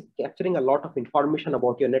delay is capturing a lot of information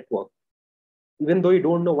about your network. Even though you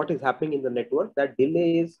don't know what is happening in the network, that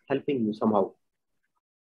delay is helping you somehow.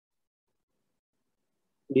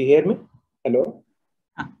 Do you hear me? Hello?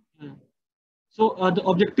 So the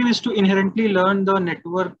objective is to inherently learn the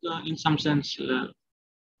network in some sense.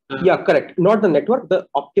 Yeah, correct. Not the network, the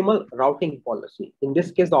optimal routing policy. In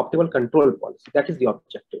this case, the optimal control policy. That is the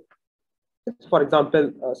objective. For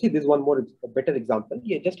example, see this one more better example.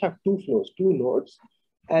 You just have 2 flows, 2 nodes.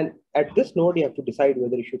 And at this node, you have to decide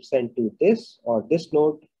whether you should send to this or this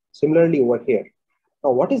node. Similarly over here.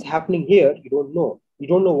 Now, what is happening here? You don't know. You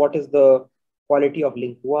don't know what is the quality of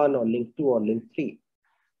link 1 or link 2 or link 3.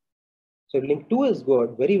 So link 2 is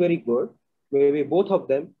good, very, very good. Maybe both of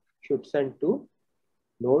them should send to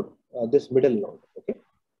node, this middle node. Okay.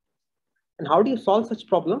 And how do you solve such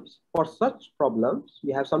problems? For such problems,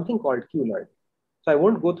 you have something called Q-learn. So I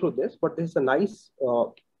won't go through this, but this is a nice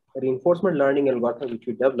reinforcement learning algorithm which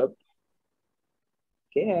we developed.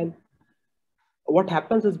 Okay, and what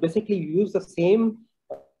happens is basically you use the same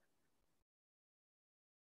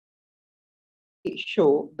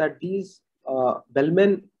show that these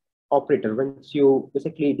Bellman operator, once you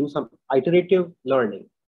basically do some iterative learning,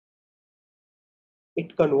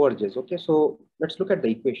 it converges. Okay, so let's look at the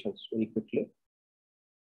equations very quickly.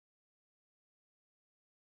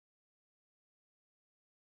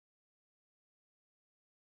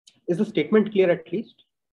 Is the statement clear at least?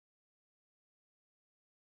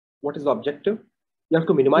 What is the objective? You have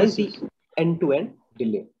to minimize the end-to-end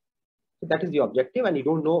delay. So that is the objective, and you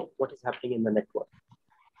don't know what is happening in the network.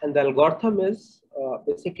 And the algorithm is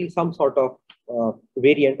basically some sort of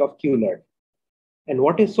variant of Q-learn. And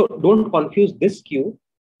what is so? Don't confuse this Q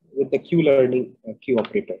with the Q-learning Q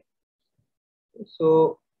operator.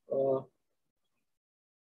 So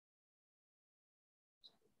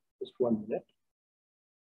just 1 minute.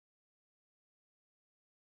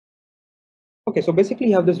 Okay, so basically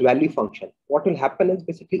you have this value function. What will happen is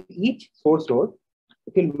basically each source node,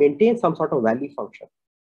 it will maintain some sort of value function.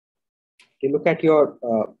 You look at your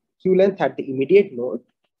Q length at the immediate node,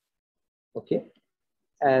 okay,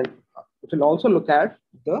 and it will also look at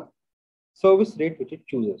the service rate which it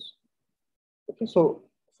chooses. Okay, so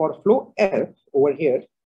for flow F over here,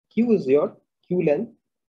 Q is your Q length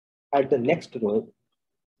at the next node.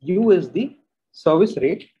 U is the service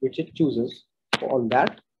rate which it chooses on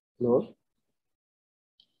that node.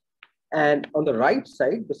 And on the right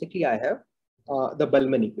side, basically I have the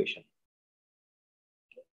Bellman equation.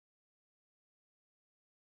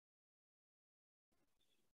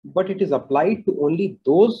 But it is applied to only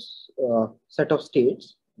those set of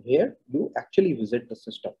states where you actually visit the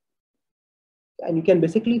system. And you can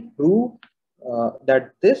basically prove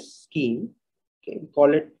that this scheme, okay, we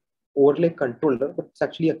call it overlay controller, but it's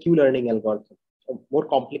actually a Q-learning algorithm, a more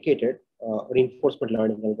complicated reinforcement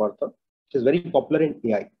learning algorithm, which is very popular in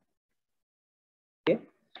AI. Okay,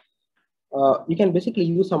 you can basically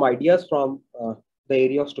use some ideas from the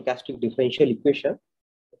area of stochastic differential equation.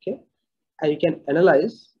 Okay, and you can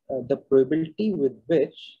analyze the probability with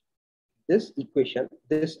which this equation,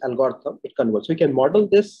 this algorithm, it converts. So you can model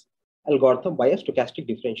this algorithm by a stochastic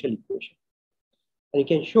differential equation, and you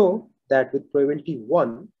can show that with probability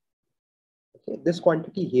 1, okay, this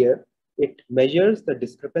quantity here, it measures the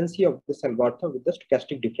discrepancy of this algorithm with the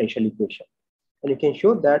stochastic differential equation. And you can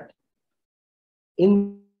show that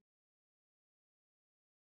in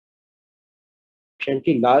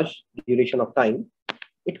sufficiently large duration of time,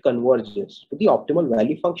 it converges to the optimal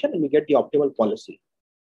value function and you get the optimal policy.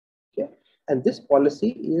 Okay. And this policy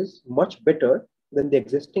is much better than the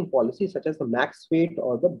existing policy, such as the max weight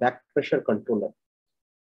or the back pressure controller.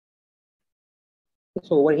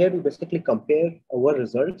 So over here, we basically compare our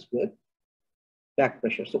results with back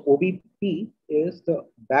pressure. So OBP is the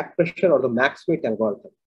back pressure or the max weight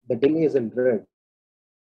algorithm. The delay is in red,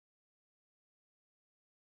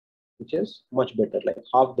 which is much better, like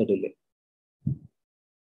half the delay.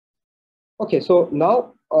 Okay, so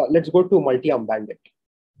now let's go to multi-arm bandit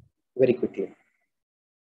very quickly.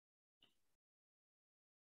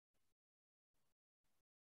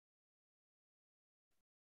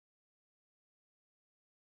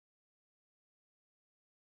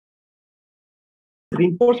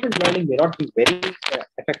 Reinforcement learning may not be very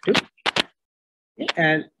effective.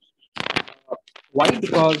 And why?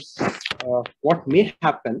 Because what may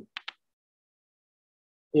happen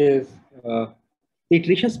is the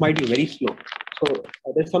iterations might be very slow. So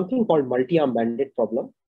there's something called multi-arm bandit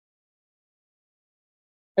problem.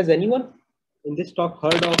 Has anyone in this talk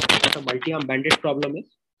heard of what a multi-arm bandit problem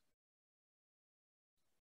is?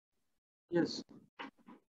 Yes.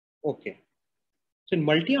 Okay. So in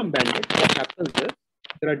multi-arm bandit, what happens is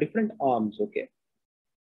there are different arms, okay?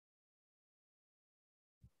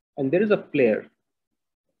 And there is a player.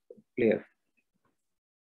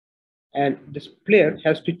 And this player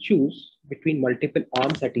has to choose between multiple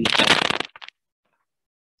arms at each time.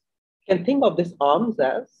 You can think of these arms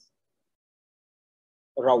as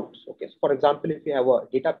routes. Okay, so for example, if you have a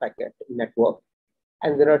data packet network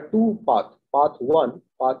and there are two paths, path 1,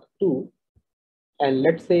 path 2, and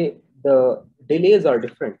let's say the delays are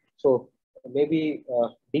different. So maybe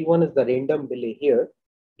D1 is the random delay here,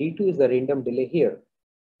 D2 is the random delay here,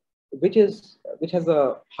 which has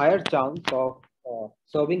a higher chance of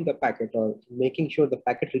serving the packet or making sure the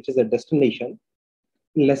packet reaches a destination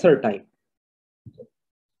in lesser time.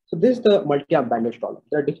 So this is the multi-arm bandit problem.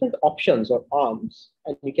 There are different options or arms,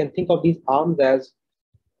 and we can think of these arms as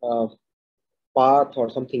path or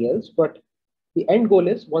something else. But the end goal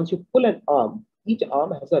is once you pull an arm, each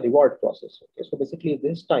arm has a reward process. Okay, so basically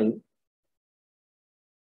this time,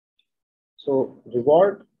 so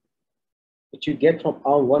reward which you get from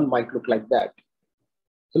arm 1 might look like that.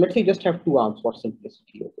 So let's say you just have two arms for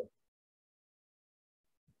simplicity. Okay,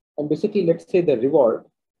 and basically let's say the reward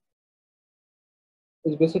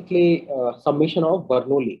is basically summation of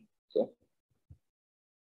Bernoulli. Okay.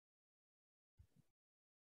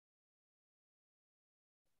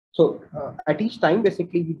 So at each time,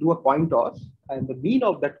 basically we do a coin toss, and the mean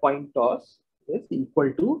of that coin toss is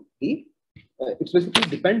equal to the. It basically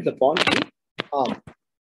depends upon the arm.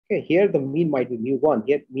 Okay, here the mean might be mu1,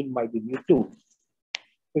 here mean might be mu2. So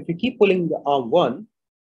if you keep pulling the arm 1,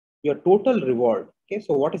 your total reward. Okay,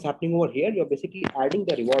 so what is happening over here? You're basically adding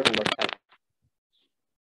the reward over time.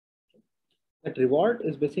 That reward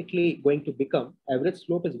is basically going to become, average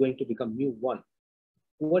slope is going to become mu1.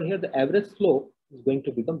 Over here, the average slope is going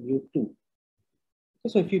to become mu2. Okay,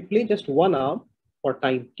 so if you play just one arm for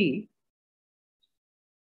time t,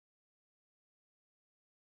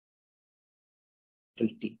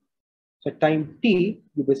 so at time t,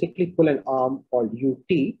 you basically pull an arm called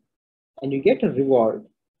ut, and you get a reward,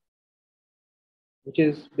 which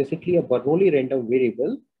is basically a Bernoulli random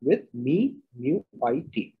variable with me mu I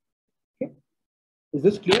t. Okay. Is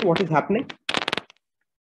this clear what is happening?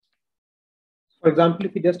 For example,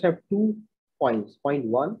 if you just have 2 points, point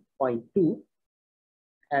 1, point 2,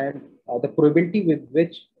 and the probability with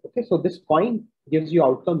which, okay, so this coin gives you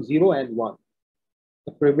outcome 0 and 1.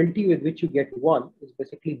 The probability with which you get 1 is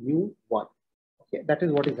basically mu1. Okay, that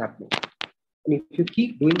is what is happening. And if you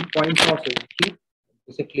keep doing coin tosses, keep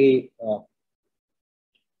basically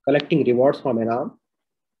collecting rewards from an arm,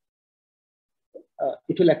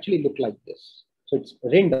 it will actually look like this. So it's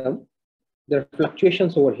random. There are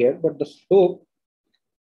fluctuations over here, but the slope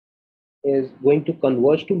is going to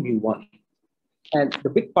converge to mu1. And the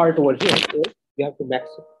big part over here is you have to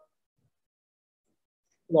maximize.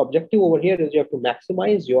 The objective over here is you have to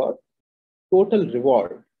maximize your total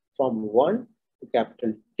reward from 1 to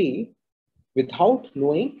capital T without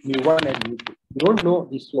knowing mu1 and mu2. You don't know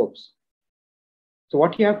these slopes. So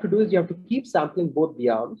what you have to do is you have to keep sampling both the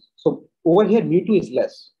arms. So over here, mu2 is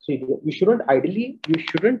less. So you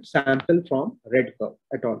shouldn't sample from red curve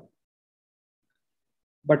at all.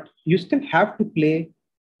 But you still have to play,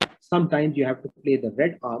 sometimes you have to play the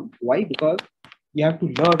red arm. Why? Because you have to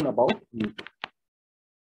learn about mu2.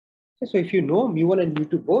 Okay, so if you know mu1 and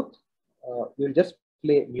mu2 both, you'll just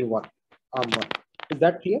play mu1, arm 1. Is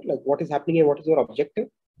that clear? Like what is happening here? What is your objective?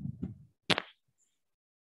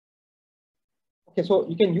 Okay, so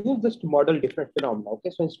you can use this to model different phenomena. Okay,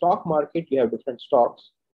 so in stock market, you have different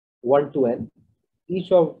stocks, 1 to n.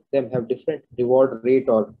 Each of them have different reward rate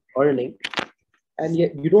or earning. And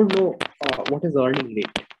yet you don't know what is the earning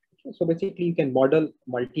rate. Okay, so basically, you can model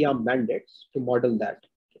multi-arm mandates to model that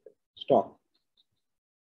stock.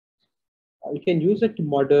 You can use it to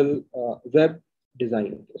model web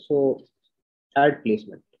design. Okay, so ad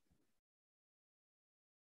placement.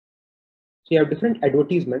 So you have different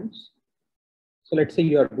advertisements. So let's say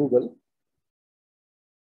you are Google.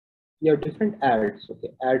 You have different ads. Okay,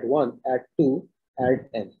 ad 1, ad 2, ad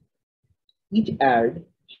n. Each ad.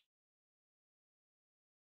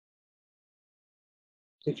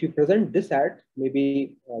 So if you present this ad,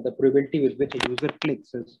 maybe the probability with which a user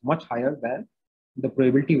clicks is much higher than the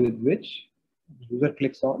probability with which user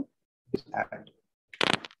clicks on this ad.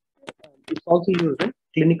 It's also used in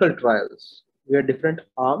clinical trials where different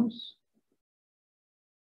arms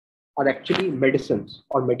are actually medicines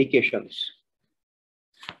or medications.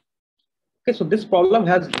 Okay, so this problem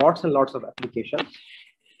has lots and lots of applications.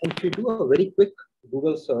 And if you do a very quick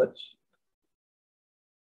Google search,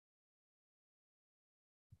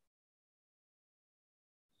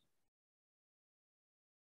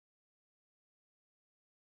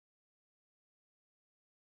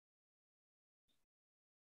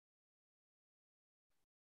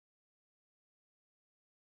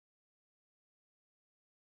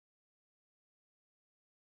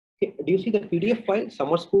 okay, do you see the PDF file,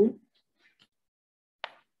 summer school?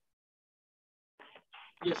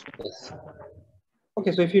 Yes. Yes.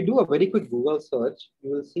 Okay, so if you do a very quick Google search,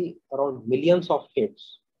 you will see around millions of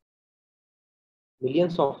hits in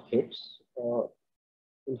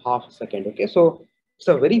half a second. Okay, so it's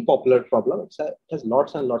a very popular problem. It has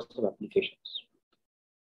lots and lots of applications.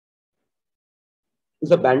 Is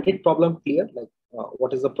the bandit problem clear? Like,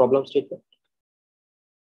 what is the problem statement?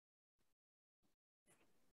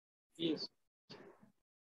 Yes.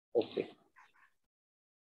 Okay.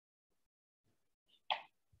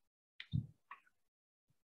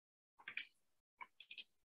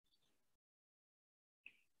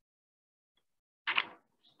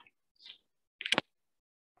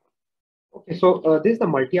 Okay, so this is the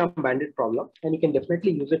multi-arm bandit problem, and you can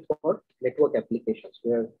definitely use it for network applications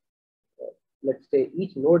where, let's say,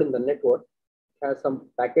 each node in the network has some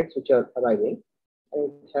packets which are arriving,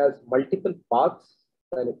 and it has multiple paths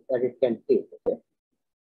that it can take. Okay,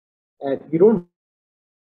 and you don't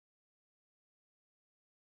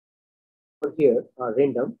here are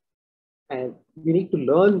random, and you need to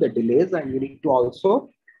learn the delays, and you need to also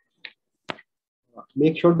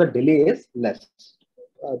make sure the delay is less.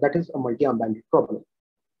 That is a multi-arm bandit problem.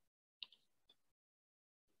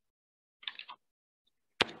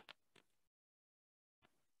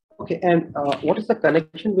 Okay, and what is the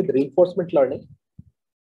connection with reinforcement learning?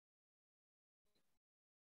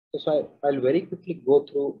 So I'll very quickly go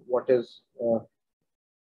through what is.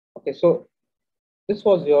 Okay, so this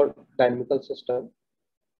was your dynamical system.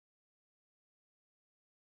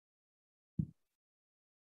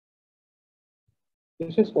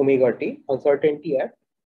 This is omega t, uncertainty at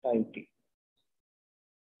time t.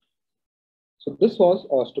 So this was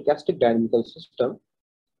a stochastic dynamical system.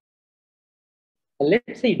 And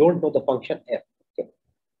let's say you don't know the function f. Okay,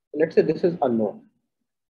 let's say this is unknown.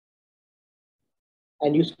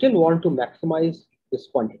 And you still want to maximize this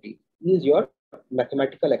quantity. Is your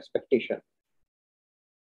mathematical expectation.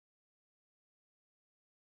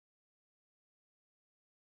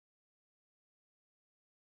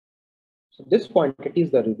 So this quantity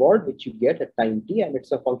is the reward which you get at time t, and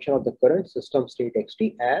it's a function of the current system state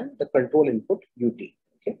xt and the control input ut.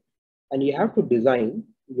 Okay, and you have to design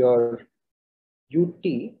your ut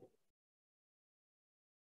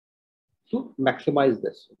to maximize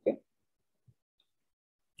this. Okay,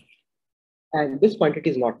 and this quantity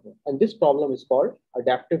is not known, and this problem is called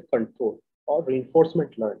adaptive control or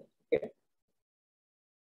reinforcement learning. Okay,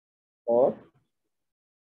 or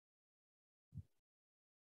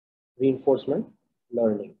reinforcement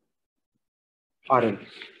learning, RL.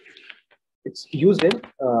 It's used in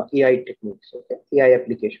AI techniques, okay, AI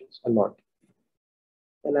applications a lot.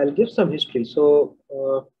 And I'll give some history. So,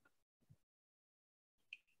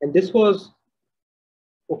 and this was,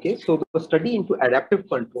 okay, so the study into adaptive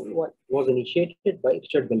control was initiated by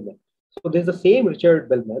Richard Bellman. So there's the same Richard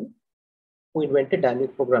Bellman who invented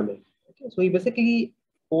dynamic programming. Okay, so he basically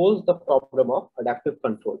posed the problem of adaptive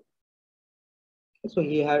control. So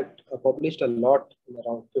he had published a lot in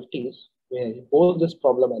around 50s where he posed this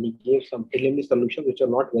problem and he gave some preliminary solutions which are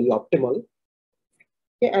not very optimal.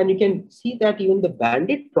 Okay, and you can see that even the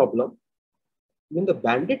bandit problem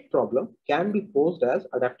can be posed as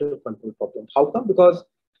adaptive control problem. How come? Because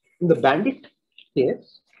in the bandit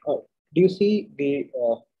case, do you see the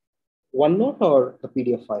OneNote or the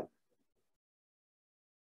PDF file?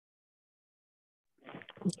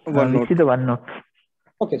 We see the OneNote.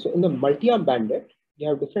 Okay, so in the multi-arm bandit, you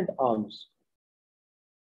have different arms.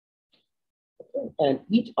 Okay, and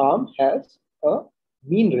each arm has a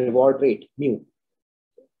mean reward rate, mu.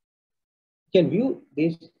 You can view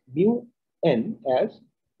this mu n as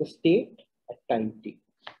the state at time t,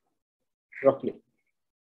 roughly.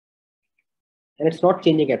 And it's not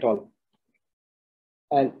changing at all.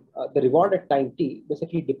 And the reward at time t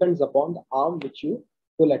basically depends upon the arm which you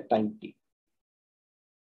pull at time t.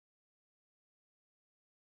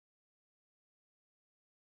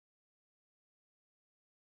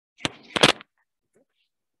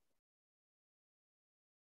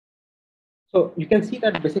 So you can see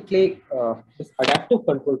that basically this adaptive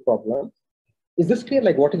control problem, is this clear?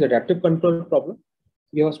 Like what is adaptive control problem?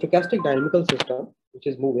 You have a stochastic dynamical system which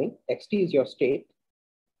is moving, xt is your state,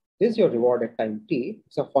 this is your reward at time t,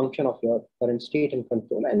 it's a function of your current state and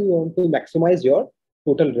control, and you want to maximize your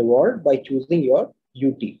total reward by choosing your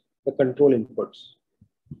ut, the control inputs.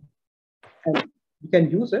 And you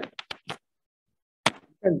can use it,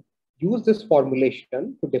 you can use this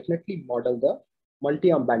formulation to definitely model the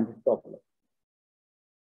multi-arm bandit problem.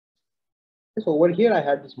 So over here, I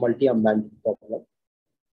had this multi-arm bandit problem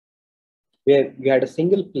where you had a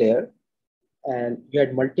single player and you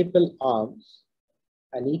had multiple arms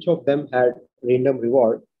and each of them had random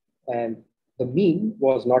reward and the mean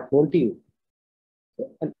was not known to you.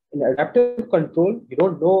 And in adaptive control, you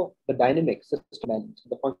don't know the dynamics, system dynamics.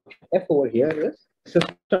 The function f over here is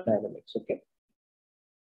system dynamics, okay?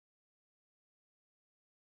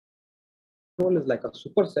 Control is like a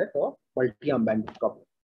superset of multi-arm bandit problem.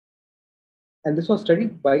 And this was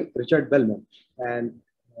studied by Richard Bellman, and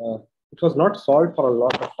it was not solved for a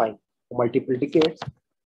lot of time, multiple decades.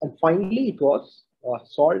 And finally, it was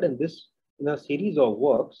solved in a series of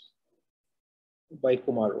works by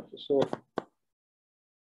Kumar. So,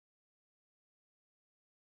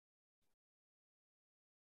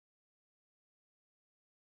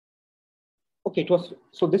 okay,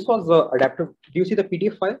 this was the adaptive. Do you see the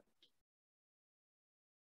PDF file?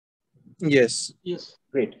 Yes. Yes.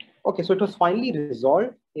 Great. Okay, so it was finally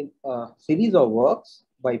resolved in a series of works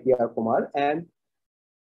by P.R. Kumar, and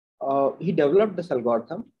he developed this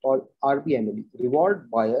algorithm called RBML,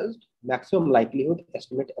 Reward Biased Maximum Likelihood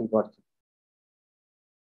Estimate Algorithm.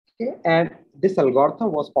 Okay, and this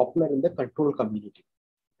algorithm was popular in the control community.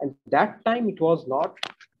 And that time it was not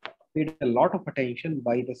paid a lot of attention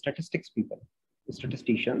by the statistics people, the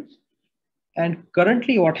statisticians. And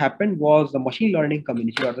currently what happened was the machine learning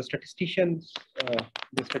community or the statisticians,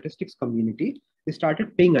 the statistics community, they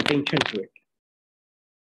started paying attention to it.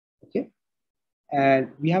 Okay.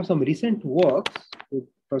 And we have some recent works with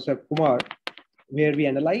Professor Kumar where we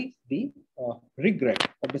analyze the regret,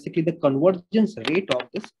 or basically the convergence rate of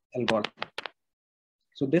this algorithm.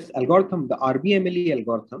 So this algorithm, the RBML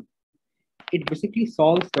algorithm, it basically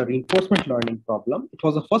solves the reinforcement learning problem. It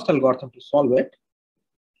was the first algorithm to solve it,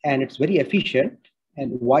 and it's very efficient.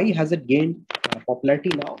 And why has it gained popularity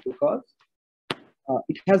now? Because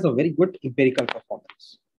it has a very good empirical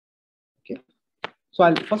performance. Okay, so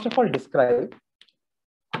I'll first of all describe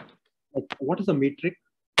like what is a metric.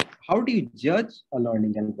 How do you judge a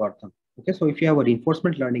learning algorithm? Okay, so if you have a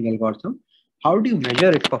reinforcement learning algorithm, how do you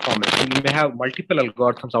measure its performance? So you may have multiple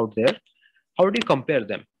algorithms out there. How do you compare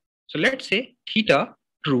them? So let's say theta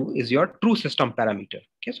true is your true system parameter.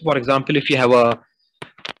 Okay, so for example, if you have a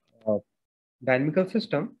dynamical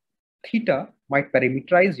system, theta might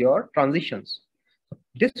parameterize your transitions.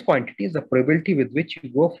 This quantity is the probability with which you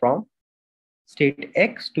go from state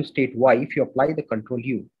X to state Y if you apply the control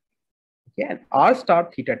U. Okay, and R star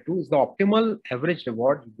theta 2 is the optimal average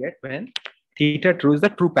reward you get when theta true is the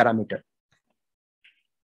true parameter.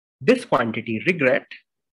 This quantity regret,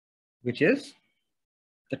 which is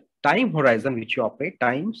the time horizon which you operate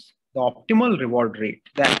times the optimal reward rate,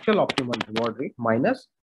 the actual optimal reward rate minus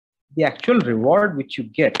the actual reward which you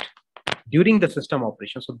get during the system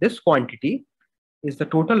operation. So this quantity is the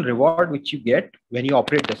total reward which you get when you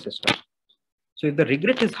operate the system. So if the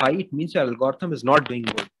regret is high, it means your algorithm is not doing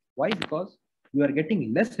good. Why? Because you are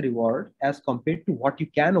getting less reward as compared to what you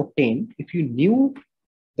can obtain if you knew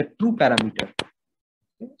the true parameter.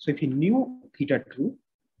 Okay? So if you knew theta true,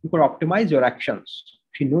 you could optimize your actions.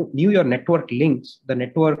 If you knew your network links, the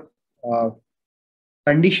network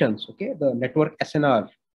conditions, okay, the network SNR,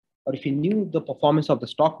 or if you knew the performance of the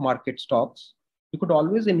stock market stocks, you could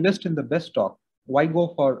always invest in the best stock. Why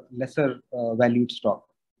go for lesser valued stock?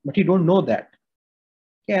 But you don't know that.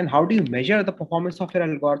 Okay, and how do you measure the performance of your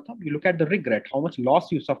algorithm? You look at the regret, how much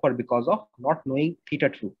loss you suffer because of not knowing theta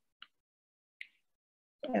true.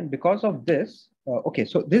 And because of this, okay,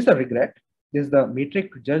 so this is the regret. This is the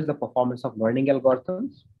metric to judge the performance of learning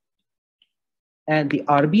algorithms. And the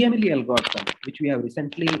RBMLE algorithm, which we have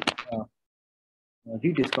recently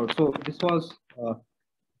rediscovered. So this was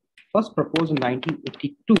first proposed in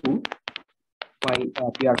 1982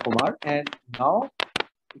 by P.R. Kumar, and now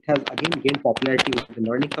it has again gained popularity with the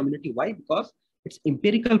learning community. Why? Because its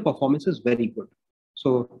empirical performance is very good.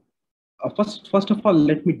 So first of all,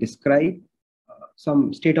 let me describe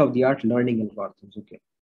some state-of-the-art learning algorithms. Okay.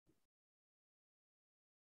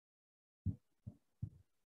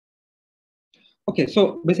 Okay,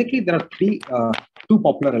 so basically there are two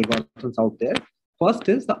popular algorithms out there. First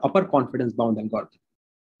is the upper confidence bound algorithm.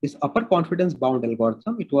 This upper confidence bound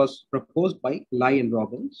algorithm, it was proposed by Lai and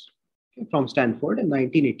Robbins, okay, from Stanford in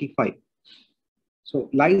 1985. So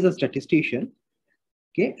Lai is a statistician,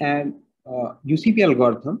 okay, and UCB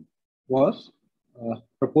algorithm was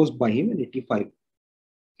proposed by him in 85.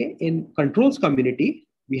 Okay, in controls community,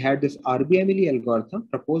 we had this RBMLE algorithm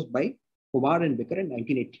proposed by Kumar and Bicker in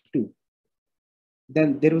 1982.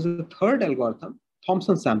 Then there was a third algorithm,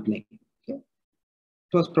 Thompson sampling. Okay.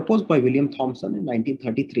 It was proposed by William Thomson in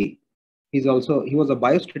 1933. He was a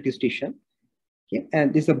biostatistician. Okay,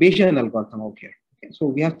 and this is a Bayesian algorithm out here. Okay, so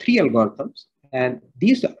we have three algorithms, and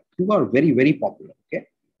these two are very, very popular. Okay,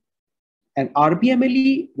 and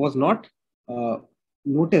RBMLE was not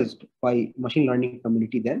noticed by machine learning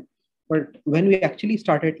community then, but when we actually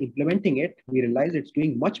started implementing it, we realized it's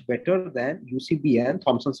doing much better than UCB and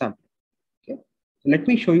Thompson sampling. Okay, so let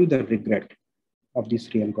me show you the regret of these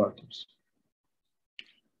three algorithms.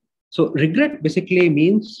 So regret basically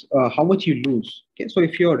means how much you lose. Okay, so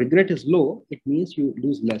if your regret is low, it means you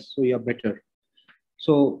lose less, so you're better.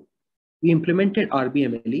 So we implemented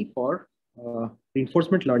RBMLE for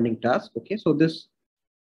reinforcement learning task. Okay, so this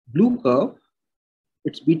blue curve,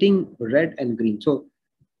 it's beating red and green. So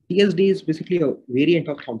TSD is basically a variant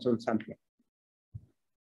of Thompson sampling.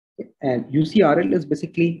 Okay, and UCRL is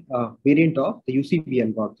basically a variant of the UCB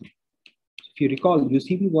algorithm. If you recall,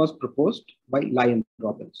 UCB was proposed by Lai and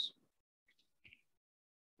Robbins.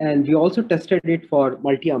 And we also tested it for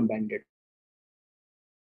multi-arm banded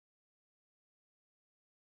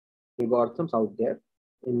algorithms out there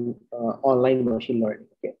in online machine learning.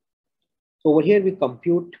 Okay, so over here we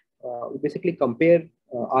compute, we basically compare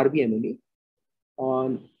RBMLE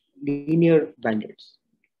on linear bandits.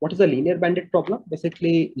 What is a linear bandit problem?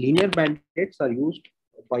 Basically, linear bandits are used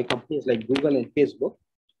by companies like Google and Facebook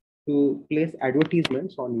to place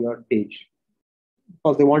advertisements on your page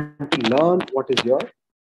because they want to learn what is your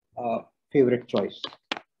favorite choice.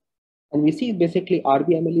 And we see basically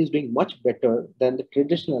RBMLE is doing much better than the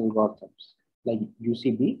traditional algorithms like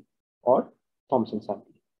UCB or Thompson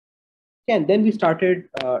sampling. Okay, and then we started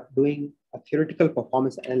doing a theoretical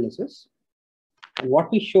performance analysis. And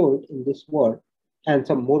what we showed in this work, and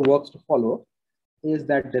some more works to follow, is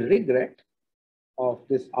that the regret of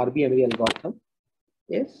this RBMLE algorithm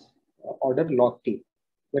is order log T,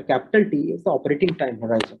 where capital T is the operating time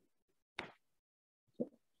horizon.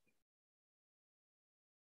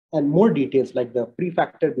 And more details like the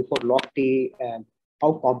prefactor before log T and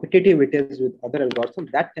how competitive it is with other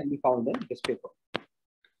algorithms, that can be found in this paper.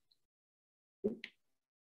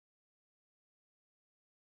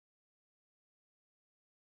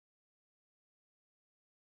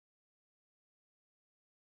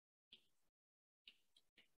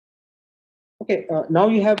 Okay, now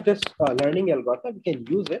you have this learning algorithm. You can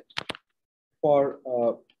use it for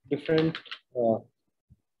different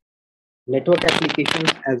network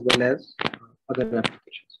applications as well as other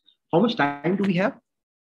applications. How much time do we have?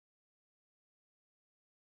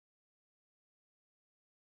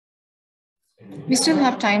 We still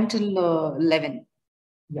have time till 11.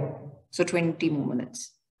 Yeah. So 20 more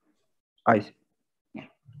minutes. I see.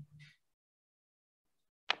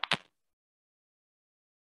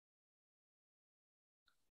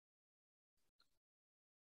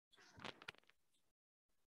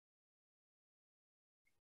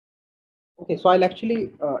 Okay, so I'll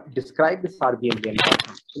actually describe this RBMP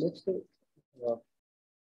algorithm. So let's say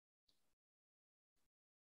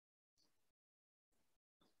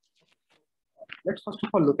let's first of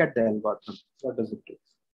all look at the algorithm. What does it do?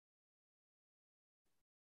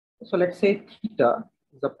 So let's say theta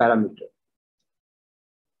is a parameter.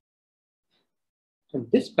 And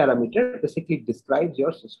this parameter basically describes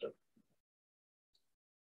your system.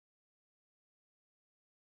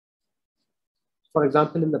 For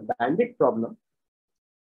example, in the bandit problem,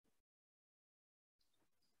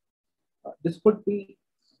 this could be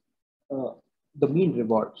the mean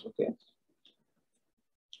rewards, okay?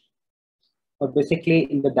 Or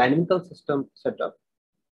basically in the dynamical system setup,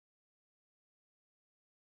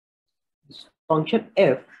 this function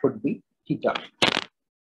f could be theta.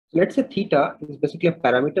 So let's say theta is basically a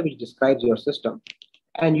parameter which describes your system,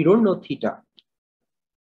 and you don't know theta.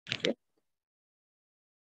 Okay.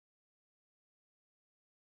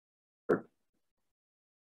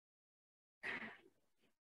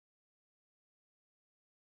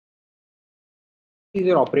 Is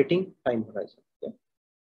your operating time horizon, okay,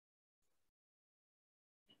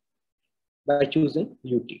 by choosing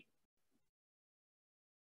ut.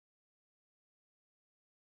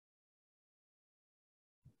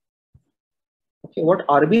 Okay, what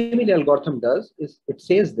RBML algorithm does is it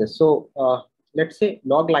says this. So let's say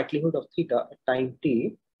log likelihood of theta at time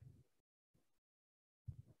t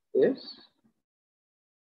is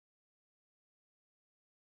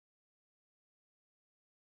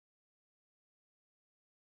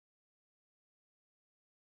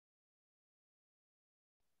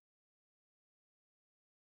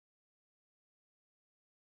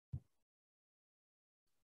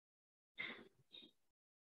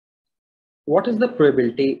what is the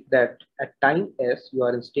probability that at time s you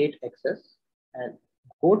are in state xs and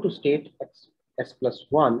go to state s plus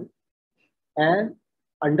 1, and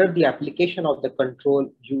under the application of the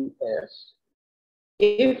control us,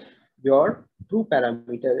 if your true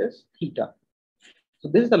parameter is theta. So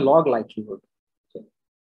this is the log likelihood. Okay.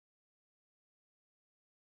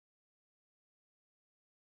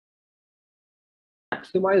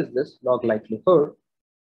 Maximize this log likelihood.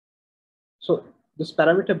 So this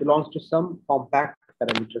parameter belongs to some compact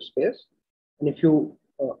parameter space. And if you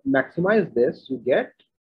maximize this, you get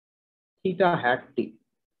theta hat t.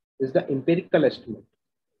 This is the empirical estimate.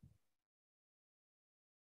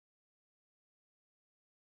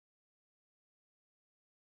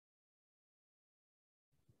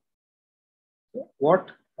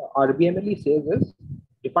 What RBMLE says is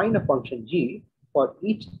define a function g for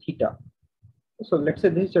each theta. So let's say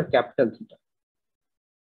this is your capital theta.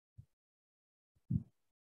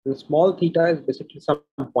 The small theta is basically some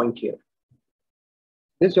point here.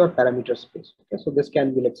 This is your parameter space. Okay, so this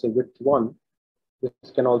can be, let's say, width 1.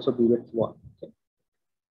 This can also be width 1. Okay.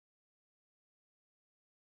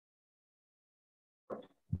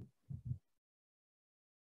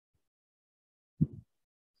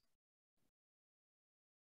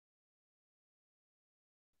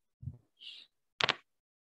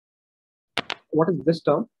 What is this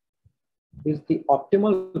term? Is the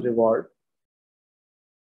optimal reward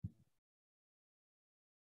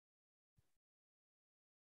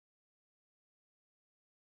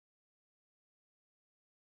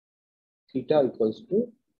theta equals to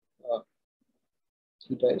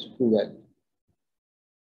theta is true value.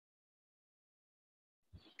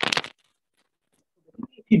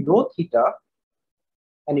 If you know theta,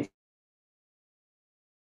 and if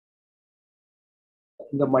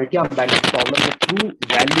in the multi-arm bandit problem, the true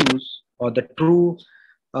values or the true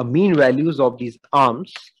mean values of these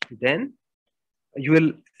arms, then you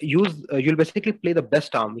will use you'll basically play the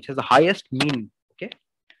best arm which has the highest mean. Okay,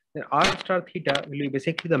 then r star theta will be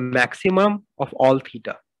basically the maximum of all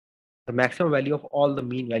theta, the maximum value of all the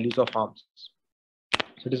mean values of arms.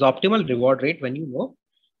 So it is optimal reward rate when you know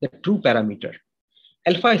the true parameter.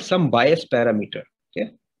 Alpha is some bias parameter,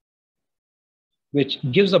 okay, which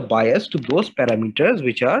gives a bias to those parameters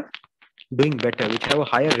which are doing better, which have a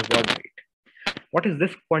higher reward rate. What is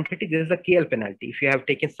this quantity? This is the KL penalty. If you have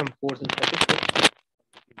taken some course in statistics,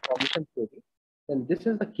 information theory, then this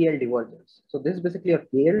is the KL divergence. So this is basically a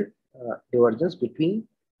KL divergence between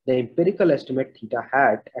the empirical estimate theta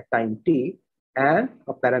hat at time t and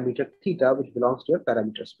a parameter theta which belongs to your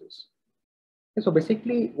parameter space. Okay, so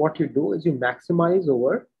basically what you do is you maximize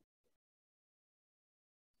over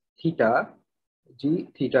theta g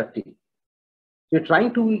theta t. You're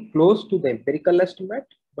trying to be close to the empirical estimate,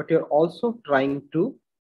 but you're also trying to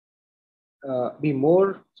be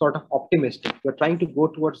more sort of optimistic. You're trying to go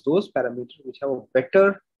towards those parameters which have a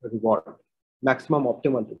better reward, maximum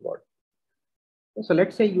optimal reward. So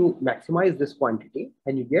let's say you maximize this quantity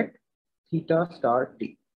and you get theta star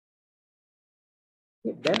t.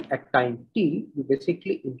 Okay, then at time t, you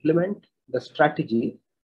basically implement the strategy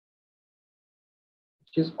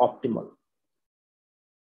which is optimal.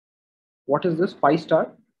 What is this pi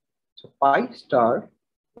star? So pi star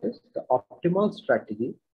is the optimal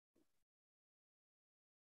strategy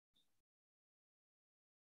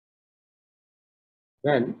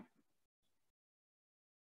when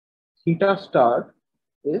theta star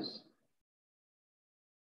is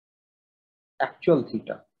actual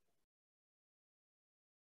theta.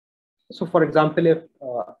 So for example, if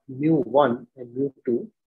mu1 and mu2,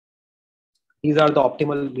 these are the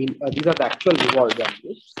optimal mean, these are the actual reward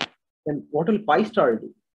values, then what will pi star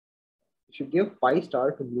do? If you give pi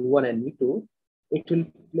star to mu1 and mu2, it will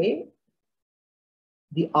play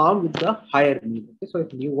the arm with the higher mean. Okay, so if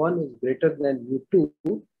mu1 is greater than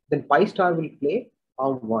mu2, then pi star will play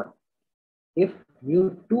arm 1. If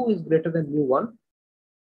mu2 is greater than mu1,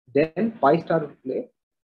 then pi star will play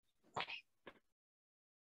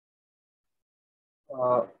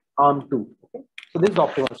arm 2. Okay, so this is the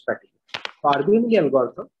optimal strategy. So RBML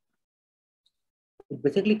algorithm, it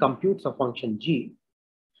basically computes a function g,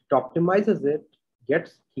 it optimizes it,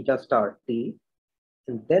 gets theta star t,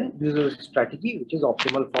 and then uses a strategy which is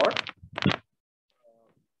optimal for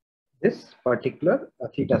this particular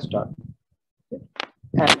theta star. Okay.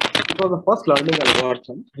 And it was the first learning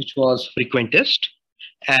algorithm which was frequentist,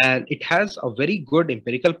 and it has a very good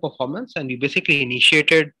empirical performance, and we basically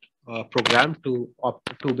initiated a program to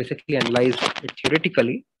basically analyze it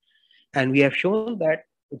theoretically, and we have shown that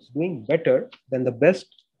it's doing better than the best.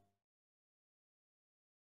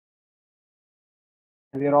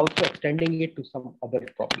 We are also extending it to some other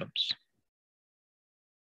problems.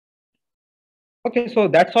 Okay, so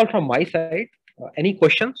that's all from my side. Any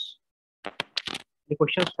questions? Any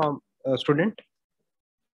questions from a student?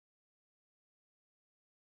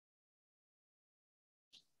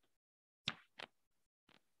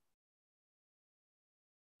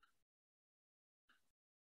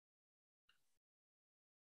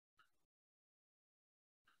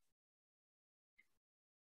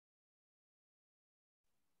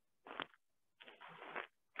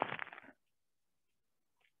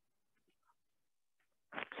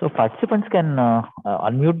 So participants can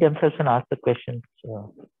unmute themselves and ask the questions,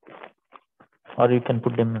 or you can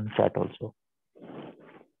put them in chat also.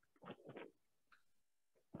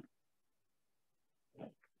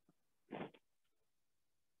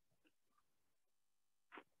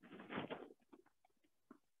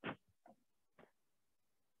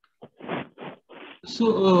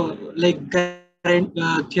 So,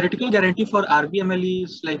 theoretical guarantee for RBML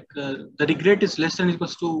is like the regret is less than or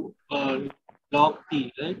equals to log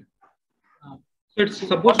t, right? So it's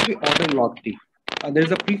supposed to be order log t. There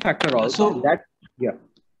is a prefactor also. So That yeah.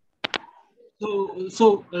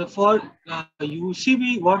 So for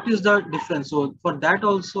UCB, what is the difference? So for that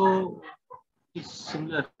also is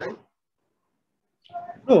similar, right?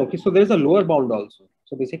 No, okay. So there is a lower bound also.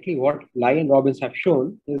 So basically, what Lai and Robbins have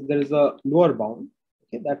shown is there is a lower bound.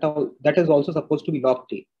 Okay, that is also supposed to be log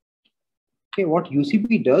t. Okay, what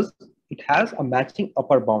UCB does, it has a matching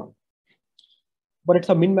upper bound, but it's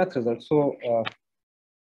a min-max result. So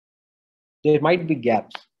there might be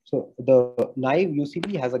gaps. So the naive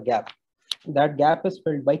UCB has a gap. That gap is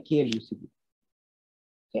filled by KL UCB.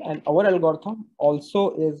 Okay, and our algorithm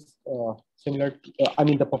also is similar. I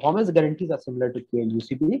mean, the performance guarantees are similar to KL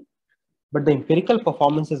UCB, but the empirical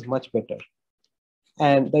performance is much better.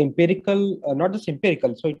 And the empirical, not just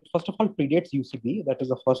empirical, so it first of all predates UCB. That is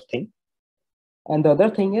the first thing. And the other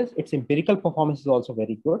thing is its empirical performance is also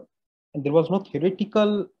very good. And there was no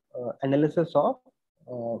theoretical analysis of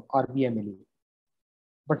RBMLE.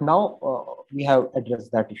 But now we have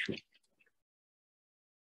addressed that issue.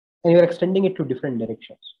 And you're extending it to different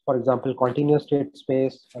directions. For example, continuous state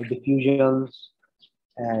space, diffusions,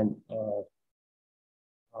 and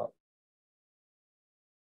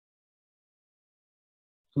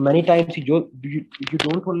many times you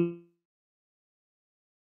don't want.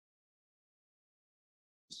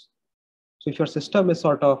 So if your system is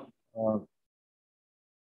sort of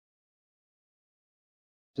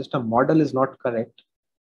system model is not correct,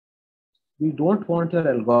 we don't want your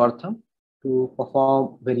algorithm to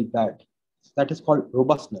perform very bad. That is called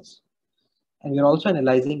robustness. And we're also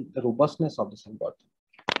analyzing the robustness of this algorithm.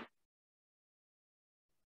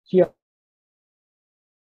 Here,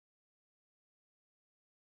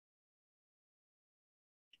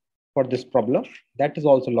 for this problem, that is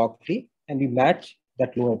also log free, and we match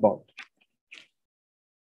that lower bound.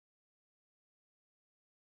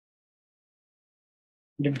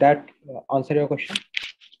 Did that answer your question?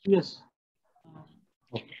 Yes.